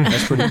cool.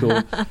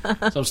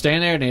 So I'm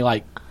standing there, and they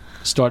like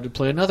started to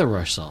play another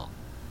Rush song.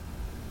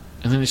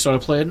 And then they started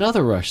to play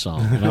another Rush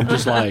song. And I'm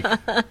just like,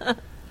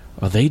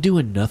 are they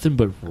doing nothing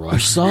but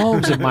Rush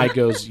songs? And Mike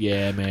goes,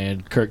 yeah,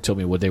 man, Kirk told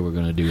me what they were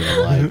going to do. And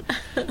I'm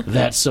like,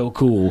 that's so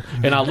cool.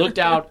 And I looked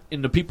out,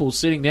 and the people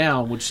sitting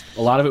down, which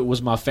a lot of it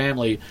was my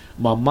family,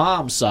 my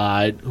mom's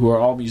side, who are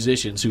all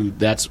musicians, who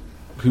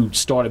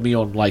started me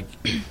on like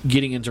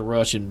getting into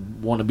Rush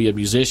and wanting to be a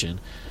musician.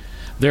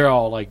 They're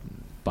all like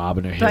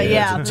bobbing their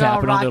heads and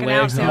tapping on their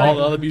legs, and all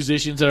the other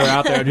musicians that are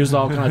out there are just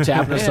all kind of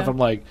tapping and stuff. I'm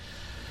like,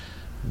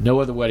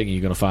 no other wedding are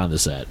you going to find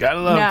this at. Gotta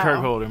love Kirk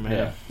Holder, man.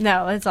 Yeah.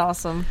 No, it's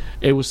awesome.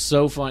 It was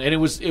so fun, and it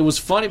was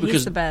funny because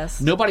He's the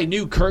best. Nobody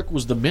knew Kirk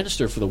was the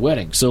minister for the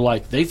wedding. So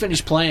like they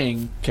finished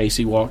playing,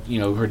 Casey walked,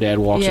 her dad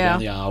walks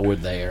down the aisle. We're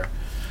there,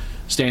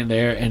 standing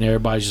there, and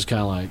everybody's just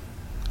kind of like,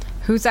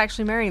 who's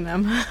actually marrying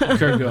them?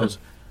 Kirk goes,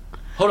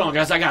 hold on,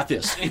 guys, I got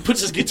this. And he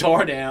puts his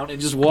guitar down and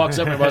just walks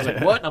up, and everybody's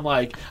like, what? And I'm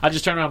like, I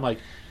just turn around, I'm like,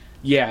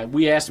 yeah,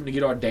 we asked him to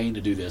get ordained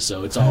to do this,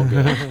 so it's all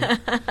good.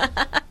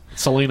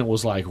 Selena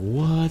was like,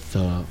 what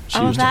the?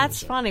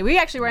 That's funny. We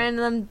actually ran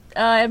into them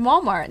in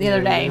Walmart the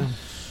other day.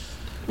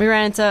 We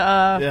ran into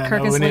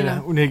Kirk and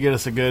Selena. We need to get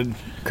us a good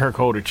Kirk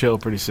Holder chill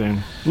pretty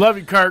soon. Love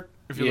you, Kirk,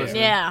 if you're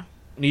listening. Yeah.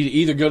 Need to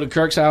either go to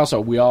Kirk's house,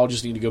 or we all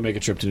just need to go make a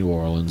trip to New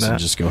Orleans and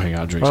just go hang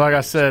out and drink. Well, like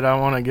I said, I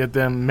want to get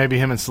them, maybe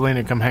him and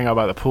Selena come hang out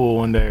by the pool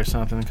one day or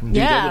something.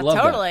 Yeah,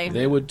 totally. That.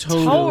 They would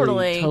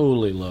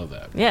totally love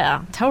that.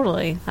 Yeah,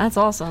 totally. That's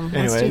awesome.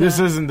 Anyway, this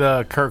isn't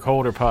the Kirk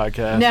Holder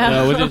podcast.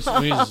 No, we're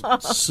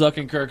just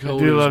sucking Kirk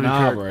Holder's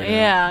knob right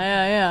now.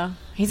 Yeah.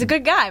 He's a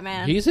good guy,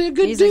 man. He's a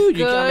good dude.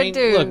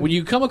 Dude. Look, when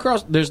you come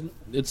across,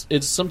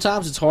 it's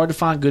sometimes it's hard to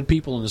find good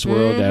people in this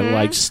world that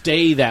like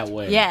stay that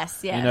way.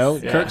 Yes.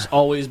 Kirk's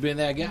always been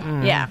that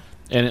guy. Yeah.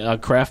 and a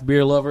craft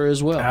beer lover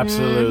as well.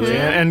 Absolutely,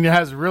 and it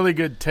has really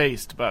good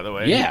taste. By the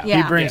way, Yeah.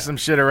 he brings some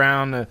shit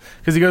around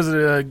because he goes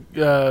to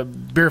the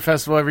beer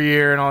festival every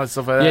year and all that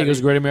stuff like that. Yeah, he goes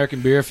to Great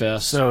American Beer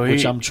Fest,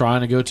 which I'm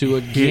trying to go to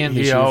again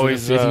this year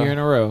always, for the 5th year in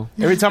a row.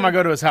 Every time I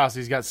go to his house,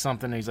 he's got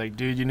something. He's like,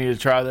 "Dude, you need to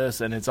try this,"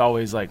 and it's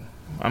always like,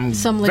 "I'm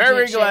Some legit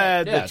very shit.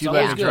 glad Yeah, that it's you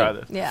let always me try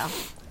good. this." Yeah.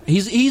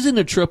 He's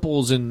into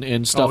triples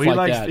and stuff he like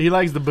likes that. he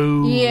likes the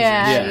booze.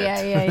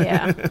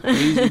 Yeah.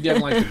 He definitely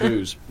likes the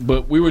booze.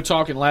 But we were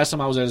talking last time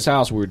I was at his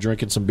house. We were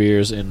drinking some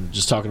beers and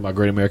just talking about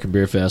Great American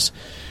Beer Fest.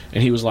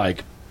 And he was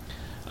like,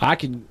 "I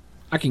can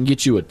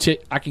get you a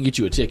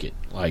ticket.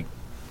 Like,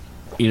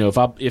 you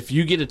know, if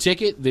you get a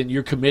ticket, then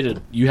you're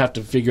committed. You have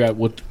to figure out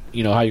what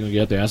how you're gonna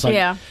get up there." I was like,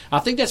 I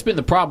think that's been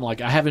the problem.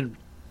 Like, I haven't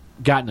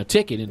gotten a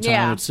ticket in time.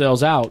 Yeah. It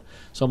sells out,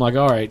 so I'm like,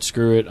 all right,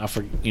 screw it. I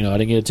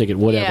didn't get a ticket.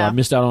 Whatever. Yeah. I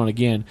missed out on it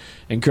again.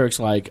 And Kirk's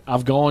like,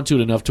 I've gone to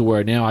it enough to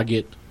where now I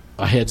get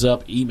a heads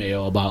up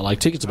email about like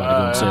tickets about to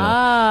go on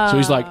sale. So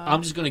he's like,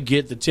 I'm just going to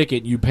get the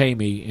ticket. You pay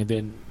me, and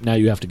then now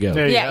you have to go.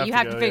 Yeah, you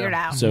have to figure it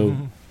out. So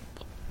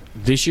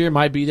this year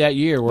might be that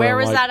year. Where I'm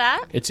was like,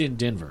 that at? It's in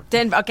Denver.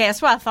 Denver. Okay,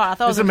 that's what I thought.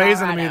 It was It's in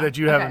amazing to Colorado. me that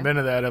you haven't been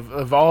to that.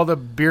 Of all the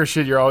beer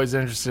shit you're always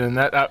interested in,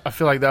 that I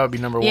feel like that would be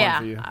number one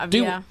for you.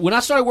 Dude, when I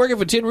started working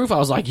for Tin Roof, I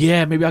was like,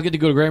 yeah, maybe I'll get to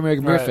go to Great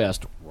American Beer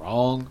Fest.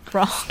 Wrong.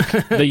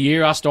 The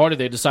year I started,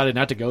 they decided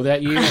not to go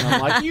that year, and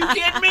I'm like, you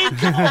kidding me?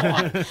 Come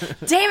on.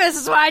 Damn it,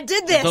 this is why I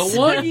did this.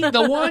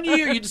 The one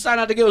year you decide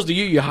not to go is the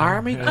year you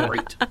hire me?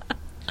 Great.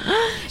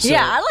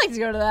 Yeah, I'd like to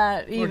go to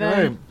that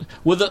even.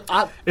 Well,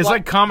 it's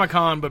like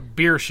Comic-Con, but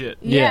beer shit.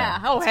 Yeah.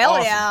 Oh, hell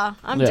awesome. yeah.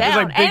 I'm Yeah. down. There's,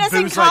 like, big And it's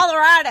in booths, like,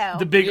 Colorado.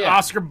 The big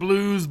Oscar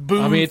Blues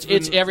booth. I mean,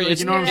 it's every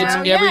you know what I'm it's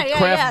saying? every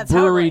craft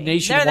brewery totally.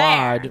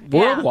 nationwide, They're there.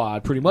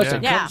 worldwide, pretty much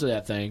that Yeah. comes to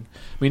that thing.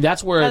 I mean,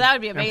 that's where Oh, that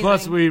would be And amazing.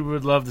 plus, we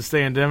would love to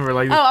stay in Denver.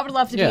 Like, I would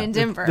love to Yeah. be in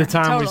Denver. the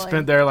time we Totally.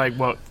 spent there, like,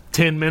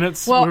 10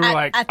 minutes? Well, we were at,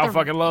 like, at I the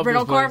fucking love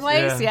rental this car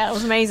place. place. Yeah, it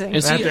was amazing.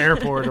 And see, At the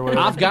airport or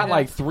whatever. I've got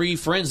like 3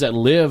 friends that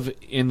live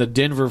in the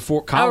Denver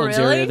Fort Collins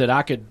really? area that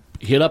I could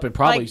hit up and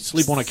probably Like,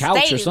 sleep on a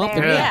couch stay or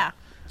something. there, yeah.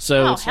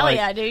 So Oh, it's hell like,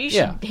 yeah, dude. You should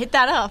yeah. hit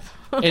that up.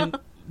 And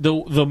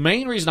the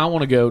main reason I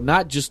want to go,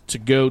 not just to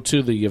go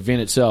to the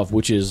event itself,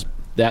 which is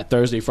that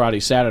Thursday, Friday,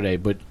 Saturday,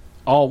 but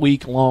all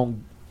week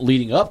long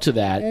leading up to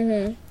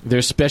that,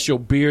 there's special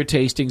beer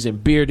tastings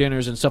and beer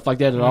dinners and stuff like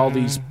that at all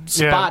these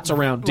spots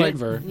around Like,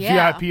 Denver.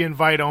 Yeah. VIP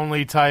invite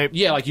only type.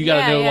 Yeah, like you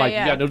got to know, like you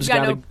got to know this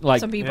guy to like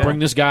some people. bring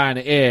this guy an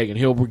egg, and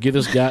he'll give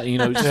this guy,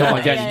 stuff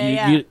like that. Yeah,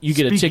 and yeah. you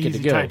get a ticket to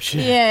Speakeasy go. type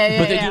shit. Yeah,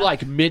 But they do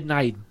like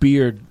midnight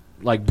beer,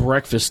 like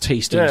breakfast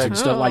tastings and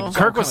stuff. Like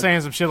Kirk was saying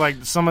some shit like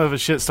some of the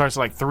shit starts at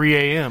like 3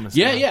 a.m. and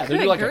yeah, stuff. yeah, they do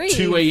Good like grief. a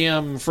 2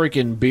 a.m.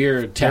 freaking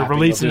beer They're tapping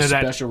releasing of this it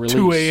at special release.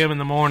 2 a.m. in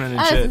the morning and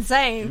That's shit.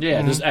 insane.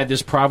 Yeah, at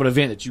this private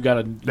event that you got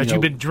to That you've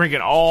been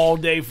drinking all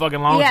day fucking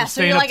long. Yeah, You're so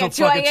staying you're up like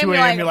till at 2 fucking a.m., 2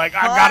 a.m. You're like,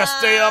 I gotta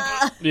stay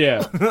up.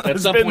 Yeah, at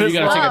some been point you this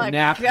got to long. take a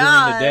nap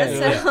God, during the day.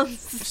 that Yeah.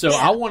 sounds- So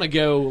I want to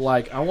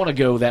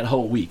go that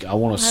whole week. I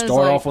want to That is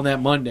start like- off on that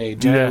Monday,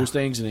 do Yeah. those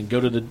things, and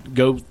then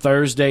go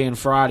Thursday and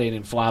Friday, and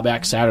then fly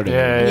back Saturday.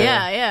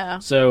 Yeah.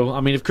 So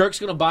I mean, if Kirk's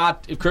gonna buy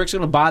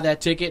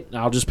that ticket, and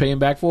I'll just pay him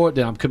back for it.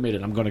 Then I'm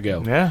committed. I'm gonna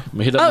go. Yeah. I'm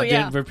gonna hit up Oh, my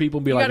yeah. Denver people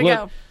and be You like, gotta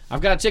look, go. I've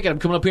got a ticket. I'm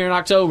coming up here in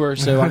October,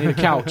 so I need a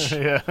couch.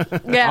 Yeah. I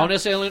Yeah.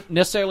 don't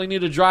necessarily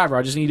need a driver.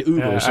 I just need Uber.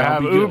 Yeah, so I I'll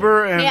have be good.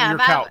 Uber and Yeah, your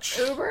if I have couch.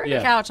 Uber and Yeah.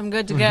 a couch, I'm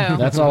good to go.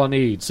 That's all I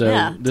need. So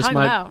Yeah, talk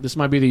about. this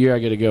might be the year I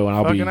get to go, and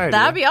I'll be Fucking A,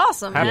 That would dude. be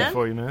awesome, Happy man.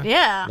 for you, man.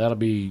 Yeah. that'll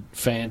be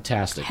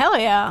fantastic. Hell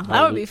yeah.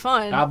 That would be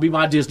fun. I'll be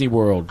my Disney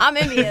World. I'm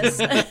envious.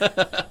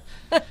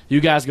 You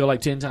guys go like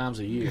 10 times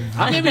a year.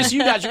 I'm envious. You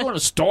guys, you're going to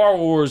Star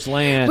Wars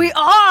land. We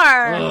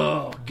are.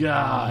 Oh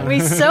God. We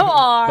so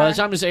are. By the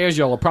time this airs,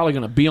 y'all are probably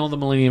going to be on the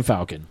Millennium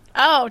Falcon.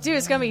 Oh, dude,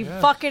 it's gonna be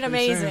fucking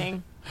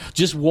amazing.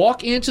 Just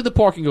walk into the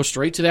park and go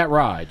straight to that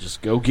ride.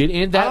 Just go get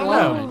in that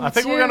line. I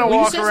think we're Dude. gonna Well,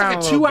 you walk said it's around like a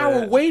a little 2-hour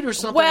bit. wait or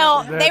something.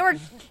 Well, That- they were.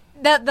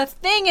 The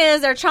thing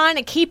is, they're trying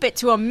to keep it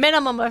to a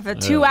minimum of a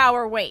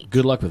 2-hour wait.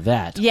 Good luck with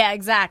that. Yeah,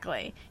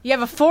 exactly. You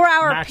have a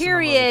 4-hour Maximum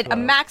period, of a 12.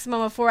 maximum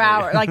maximum of 4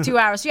 hours, like 2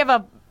 hours. So you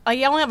have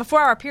you only have a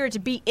 4-hour period to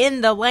be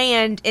in the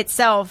land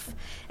itself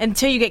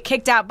until you get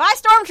kicked out by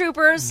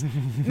stormtroopers.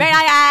 May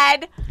I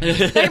add?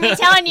 They're gonna be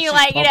telling you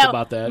like, Pumped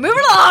about that. move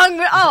it along.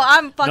 Oh,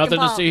 I'm fucking Nothing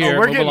to pumped. see here.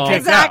 we're Move getting along. kicked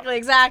Exactly,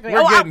 exactly.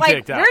 We're I'm getting like,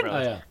 kicked out, you're- brother.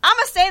 Oh, yeah. I'm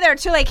gonna stay there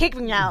until they kick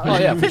me out. Oh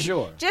yeah, for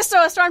sure. Just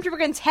so a stormtrooper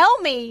can tell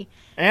me.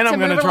 And I'm to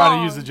going to move try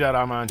along. to use the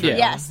Jedi mind trick. Yeah.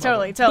 Yes,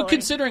 totally. But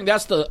considering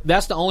that's the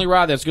only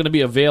ride that's going to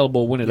be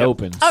available when it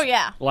opens. Oh,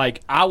 yeah. Like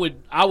I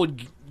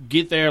would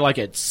get there like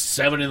at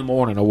 7 in the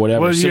morning or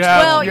whatever. Well, 6 you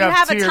have, Well, you you have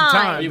have a tiered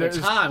time. You have a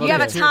There's- time. You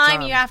have a Okay.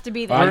 time. You have to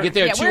be there. I'll get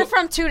there yeah, at we're 2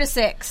 from 2 to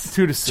 6.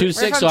 2 to 2 to 6.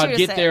 6, We're so from I'd 2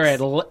 to get there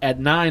 6. at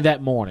 9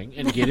 that morning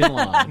and get in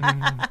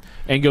line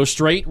and go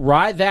straight,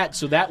 ride that,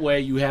 so that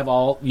way you have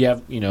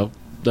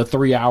the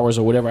 3 hours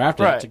or whatever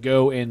after Right. that to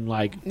go and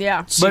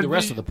Yeah. see But the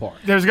rest of the park.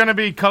 There's going to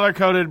be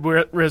color-coded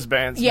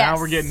wristbands. Yes. Now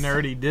we're getting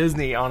nerdy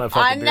Disney on a I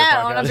fucking know, beer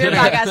podcast. on a beer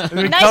podcast.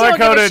 There'll be Nice, you don't give a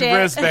color-coded shit.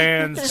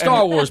 wristbands.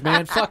 Star Wars,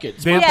 man, fuck it.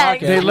 It's my They, Yeah, podcast.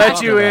 they We're let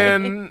talking you about it.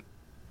 in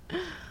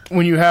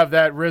when you have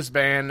that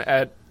wristband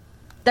at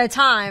The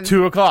time.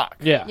 2 o'clock.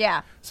 Yeah.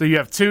 Yeah. So you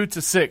have 2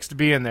 to 6 to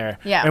be in there.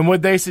 Yeah. And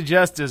what they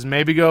suggest is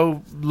maybe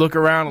go look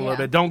around a little Yeah.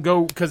 bit. Don't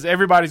go, because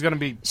everybody's going to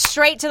be.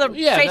 Straight to the ride.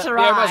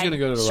 Everybody's going to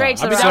go to the Straight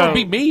ride. to the That ride. would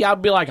be me.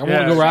 I'd be like, I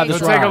want to go ride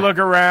this Go ride. take a look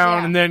around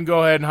Yeah. and then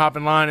go ahead and hop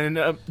in line.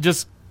 And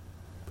just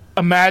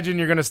imagine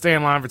you're going to stay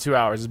in line for 2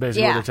 hours is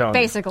basically what Yeah, they're telling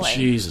basically.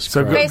 Jesus you.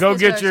 So Christ. go Basically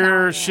get what they're your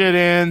telling you. shit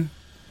in.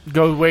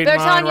 Go wait They're in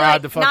line, telling you ride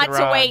like, the fucking not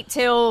ride. to wait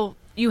till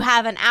you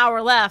have an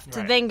hour left to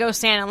Right. then go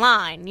stand in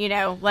line. You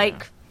know,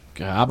 like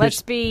God,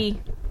 let's be.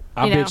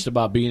 I you know. bitched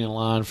about being in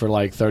line for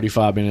like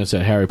 35 minutes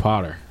at Harry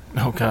Potter.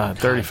 Oh, God.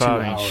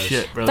 35 ain't 2 hours.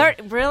 shit, brother.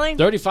 Really?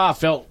 35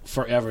 felt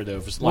forever, though.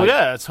 It's Well, like,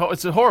 yeah,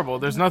 it's horrible.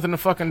 There's nothing to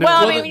fucking do. Well,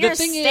 I Well, mean, the you're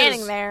thing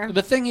standing is, there.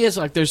 The thing is,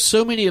 like, there's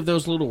so many of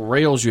those little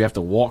rails you have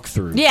to walk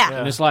through. Yeah.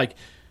 And it's like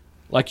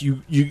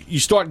you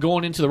start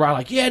going into the ride,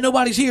 like, yeah,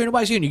 nobody's here,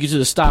 and you get to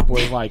the stop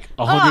where there's like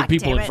 100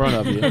 people damn in it. front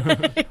of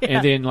you.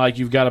 And then, like,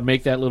 you've got to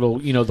make that little,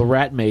 the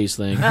rat maze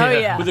thing. Oh,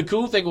 yeah. But the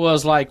cool thing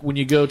was, like, when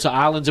you go to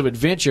Islands of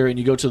Adventure and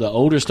you go to the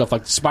older stuff,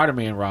 like the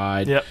Spider-Man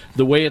ride, Yep.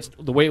 the way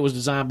it was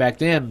designed back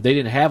then, they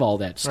didn't have all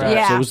that stuff. Right.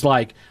 Yeah. So it was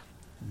like,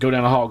 go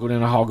down a hall, go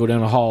down a hall, go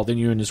down a hall. Then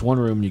you're in this one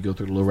room and you go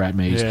through the little rat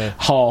maze. Yeah.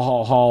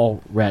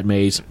 Hall, rat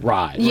maze,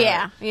 ride.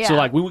 Yeah, yeah. So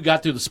like when we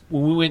got through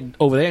when we went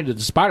over there and did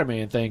the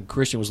Spider-Man thing,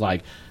 Christian was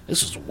like,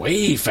 "This is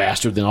way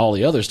faster than all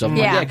the other stuff." I'm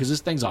like, Yeah. yeah, because this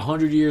thing's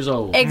 100 years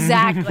old,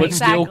 Exactly. but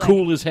still exactly.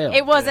 cool as hell.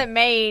 It wasn't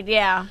made.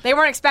 Yeah, they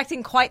weren't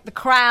expecting quite the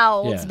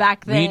crowds Yeah.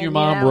 back then. Me and your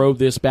mom you know? rode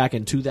this back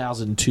in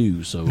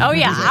 2002. So Oh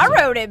yeah, I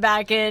rode it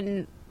back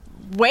in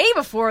way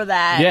before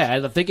that.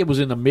 Yeah, I think it was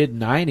in the mid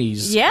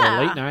 90s, Yeah.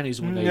 or late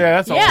 90s when they. Yeah,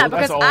 that's Yeah, old.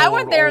 because That's I old,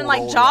 went there and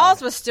like old,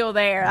 Jaws was still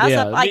there. I was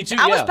Yeah, up, like me too,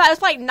 I was yeah.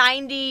 like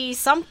 90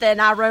 something.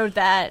 I rode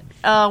that.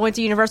 Went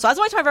to Universal. That's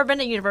the only time I've ever been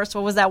to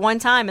Universal was that one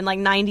time in like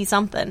 90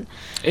 something.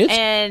 It's-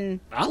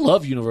 And I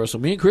love Universal.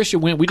 Me and Christian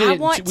went. We did I it.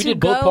 want We to did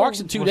both go. parks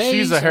in 2 Well, days.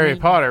 she's a I Harry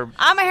mean, Potter.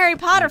 I'm a Harry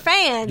Potter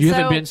fan. You so-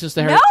 haven't been since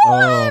the Harry- No, Oh,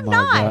 I have my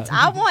not. God.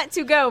 I want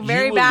to go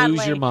very will badly.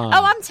 lose your mind.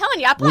 Oh, I'm telling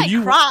you, I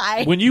probably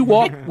cry. When you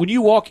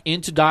walk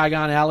into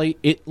Diagon Alley,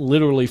 it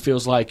literally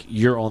feels like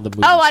you're on the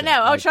movie. Oh, I set.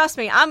 know. Oh, Like, trust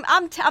me.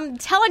 I'm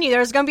telling you,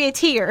 there's going to be a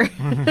tear.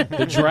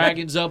 the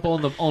dragon's up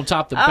on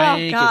top of the Oh,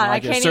 bank, God, and like I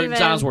at can't certain even-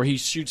 times where he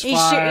shoots He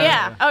fire.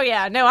 yeah. Oh,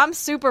 yeah. No, I'm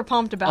super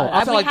pumped about Oh, it.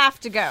 I feel We like- have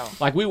to go.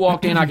 Like we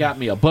walked in, I got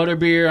me a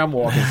butterbeer. I'm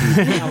walking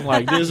through. I'm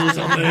like, this is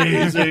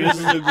amazing. This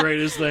is the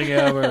greatest thing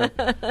ever.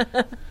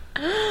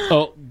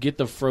 Oh, get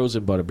the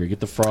frozen butterbeer. Get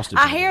the frosted.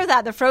 I butterbeer. hear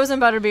that the frozen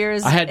butterbeer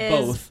is I had is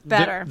both.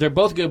 better. They're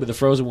both good, but the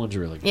frozen one's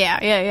really good.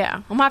 Yeah.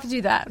 I'm gonna have to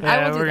do that. I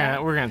Yeah, will do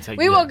that. we're gonna take.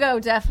 We you will there. go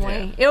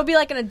definitely. It'll be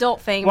like an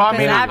adult thing. Well, I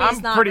because mean, Abby's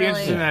I'm not pretty really...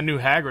 interested in that new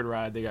Hagrid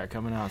ride they got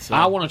coming out. So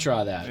I want to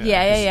try that.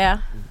 Yeah.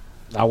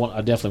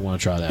 I definitely want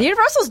to try that.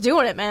 Universal's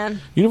doing it,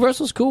 man.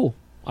 Universal's cool.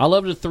 I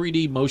love the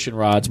 3D motion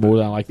rides more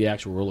than I like the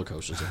actual roller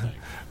coasters. I think.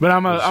 But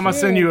I'm gonna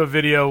send you a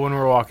video when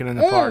we're walking in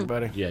the Mm. park,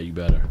 buddy. Yeah, you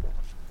better.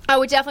 Oh,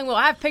 we definitely will.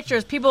 I have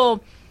pictures.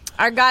 People,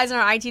 our guys in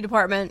our IT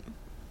department,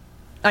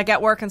 like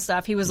at work and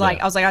stuff. He was like,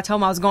 Yeah. I was like, I told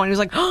him I was going. He was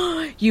like,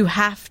 oh, you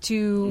have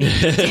to,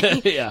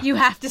 Yeah. you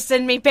have to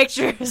send me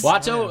pictures. Well,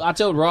 I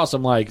told Ross,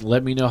 I'm like,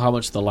 let me know how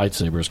much the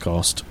lightsabers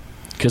cost,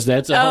 because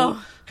that's a Oh. whole.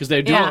 Because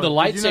they're doing Yeah. the Did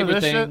you know lightsaber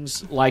this shit?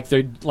 things like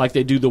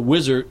they do the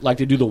wizard, like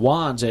they do the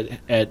wands at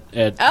Harry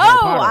Oh,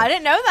 Potter. I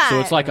didn't know that.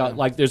 So it's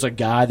like there's a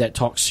guy that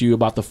talks to you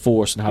about the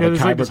Force and how Yeah, the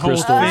there's like kyber this whole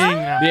crystals. thing.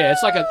 Yeah,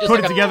 it's like a Put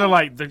it together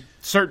like the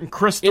certain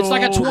crystal. It's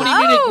like a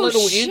 20-minute Oh,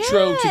 little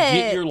intro to get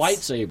shit. your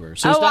lightsaber.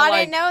 So Oh, it's not I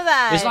like, didn't know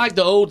that. It's like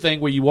the old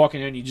thing where you walk in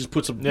there and you just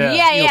put some Yeah.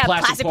 Yeah,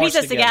 plastic parts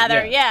pieces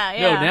together. Yeah.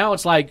 No, now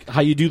it's like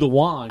how you do the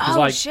wand. 'Cause Oh,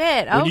 like,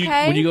 shit. When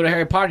Okay. when you go to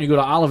Harry Potter and you go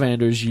to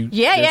Ollivander's, there's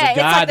Yeah. a It's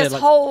guy like this that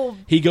whole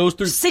he goes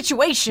through.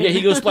 situation. Yeah,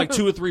 he goes through like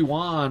 2 or 3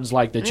 wands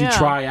like that you Yeah.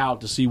 try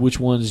out to see which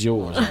one's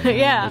yours. Like,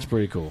 Yeah. that's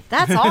pretty cool.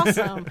 That's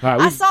awesome. right, I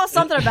we've- saw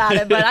something about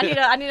it, but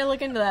I need to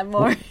look into that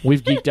more.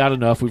 We've geeked out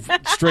enough. We've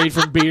strayed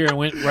from beer and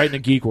went right into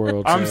geek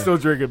world. I'm so. still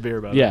drinking beer,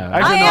 by the Yeah. way.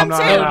 Actually, I no, am I'm not.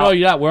 too. No,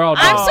 you're not. We're all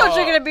I'm done. still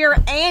drinking a beer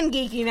and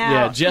geeking out.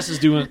 Yeah, Jess is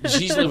doing.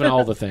 She's living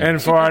all the things.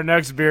 And for our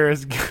next beer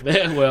is,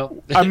 well,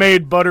 I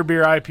made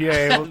butterbeer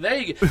IPA. there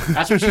you go.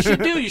 That's what you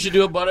should do. You should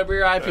do a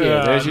butterbeer IPA.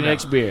 Yeah, There's your no.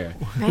 next beer.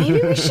 Maybe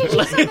we should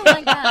do something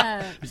like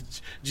that.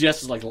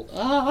 Jess is like, Like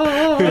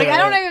I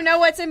don't even know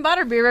what's in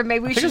butterbeer, but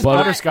maybe we should. it's buy-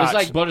 butterscotch. It's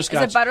like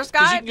butterscotch. Is it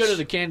butterscotch? 'Cause you can go to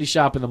the candy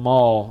shop in the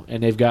mall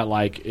and they've got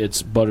like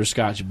it's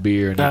butterscotch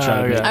beer and they try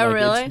to make yeah. it, Oh, like,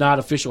 really? It's not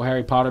official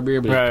Harry Potter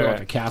beer, but Right, it's put right.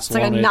 like a castle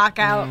It's like on a it.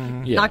 knockout,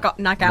 Yeah.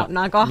 knockoff.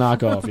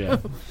 Knock off, yeah.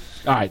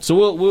 All right,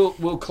 so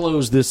we'll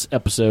close this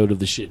episode of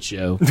the shit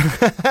show.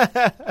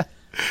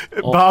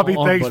 Bobby,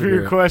 on thanks for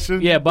your Butterbeer.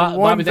 question. Yeah, The one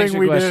Bobby, thanks thing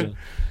for your we question. did-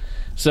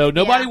 So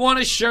nobody Yeah. won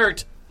a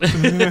shirt.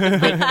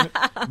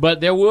 but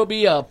there will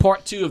be a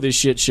part 2 of this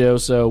shit show,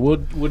 so we'll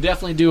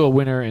definitely do a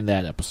winner in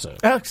that episode.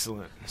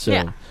 Excellent. So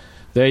Yeah.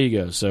 there you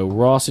go. So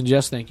Ross and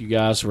Jess, thank you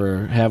guys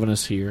for having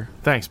us here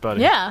Thanks,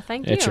 buddy. Yeah,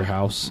 thank you. at your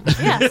house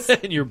Yes,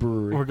 in your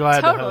brewery. We're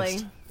glad to totally.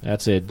 host.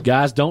 That's it,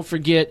 guys. Don't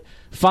forget,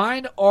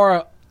 find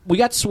our. We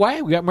got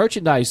swag. We got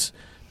merchandise.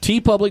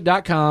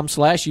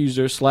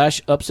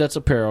 tpublic.com/user/upsets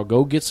apparel.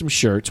 Go get some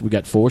shirts. We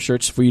got 4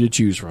 shirts for you to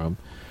choose from.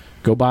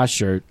 Go buy a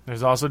shirt.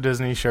 There's also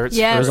Disney shirts.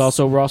 Yes. There's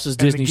also Ross's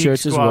the Disney Geek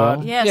shirts as Squad.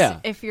 well. Yes, Yeah.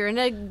 if you're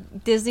into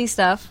Disney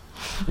stuff.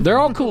 They're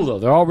all cool, though.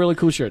 They're all really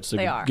cool shirts. So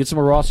They are. Get some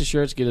of Ross's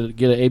shirts. Get an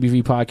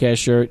ABV podcast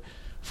shirt.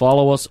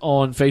 Follow us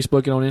on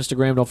Facebook and on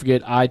Instagram. Don't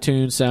forget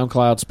iTunes,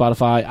 SoundCloud,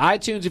 Spotify.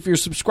 iTunes, if you're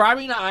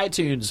subscribing to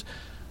iTunes,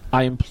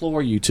 I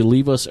implore you to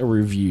leave us a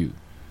review.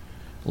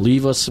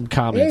 Leave us some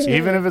comments.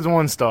 Even if it's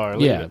 1 star.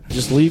 Leave Yeah, it.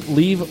 just leave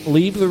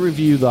the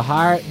review.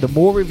 The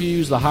more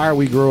reviews, the higher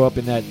we grow up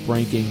in that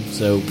ranking.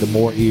 So the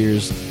more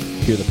ears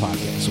hear the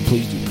podcast. So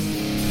please do that.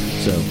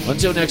 So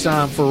until next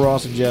time, for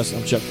Ross and Jess,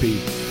 I'm Chuck P.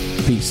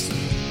 Peace.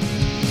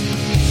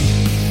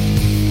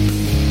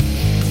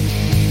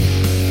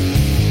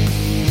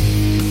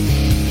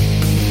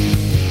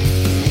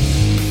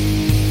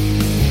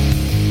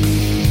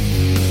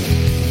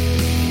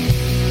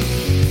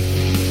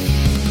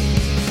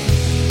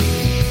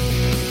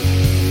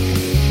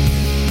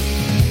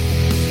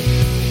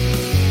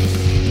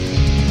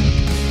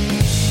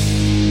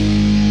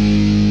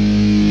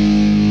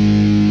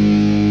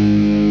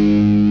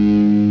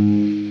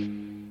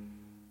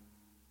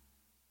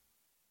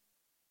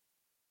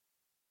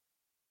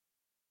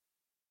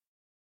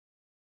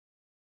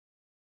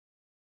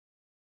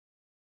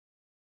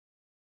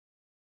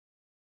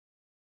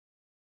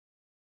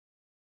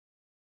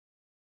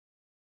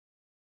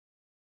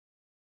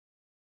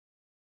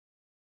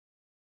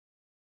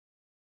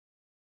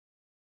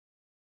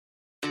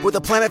 With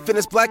a Planet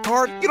Fitness Black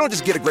Card, you don't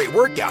just get a great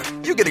workout,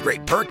 you get a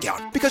great perk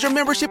out because your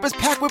membership is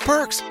packed with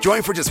perks.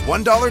 Join for just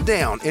 $1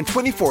 down and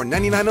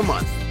 $24.99 a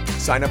month.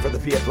 Sign up for the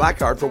Fiat Black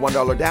Card for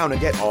 $1 down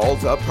and get all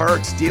the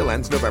perks. Deal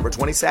ends November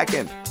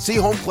 22nd. See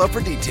Home Club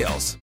for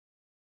details.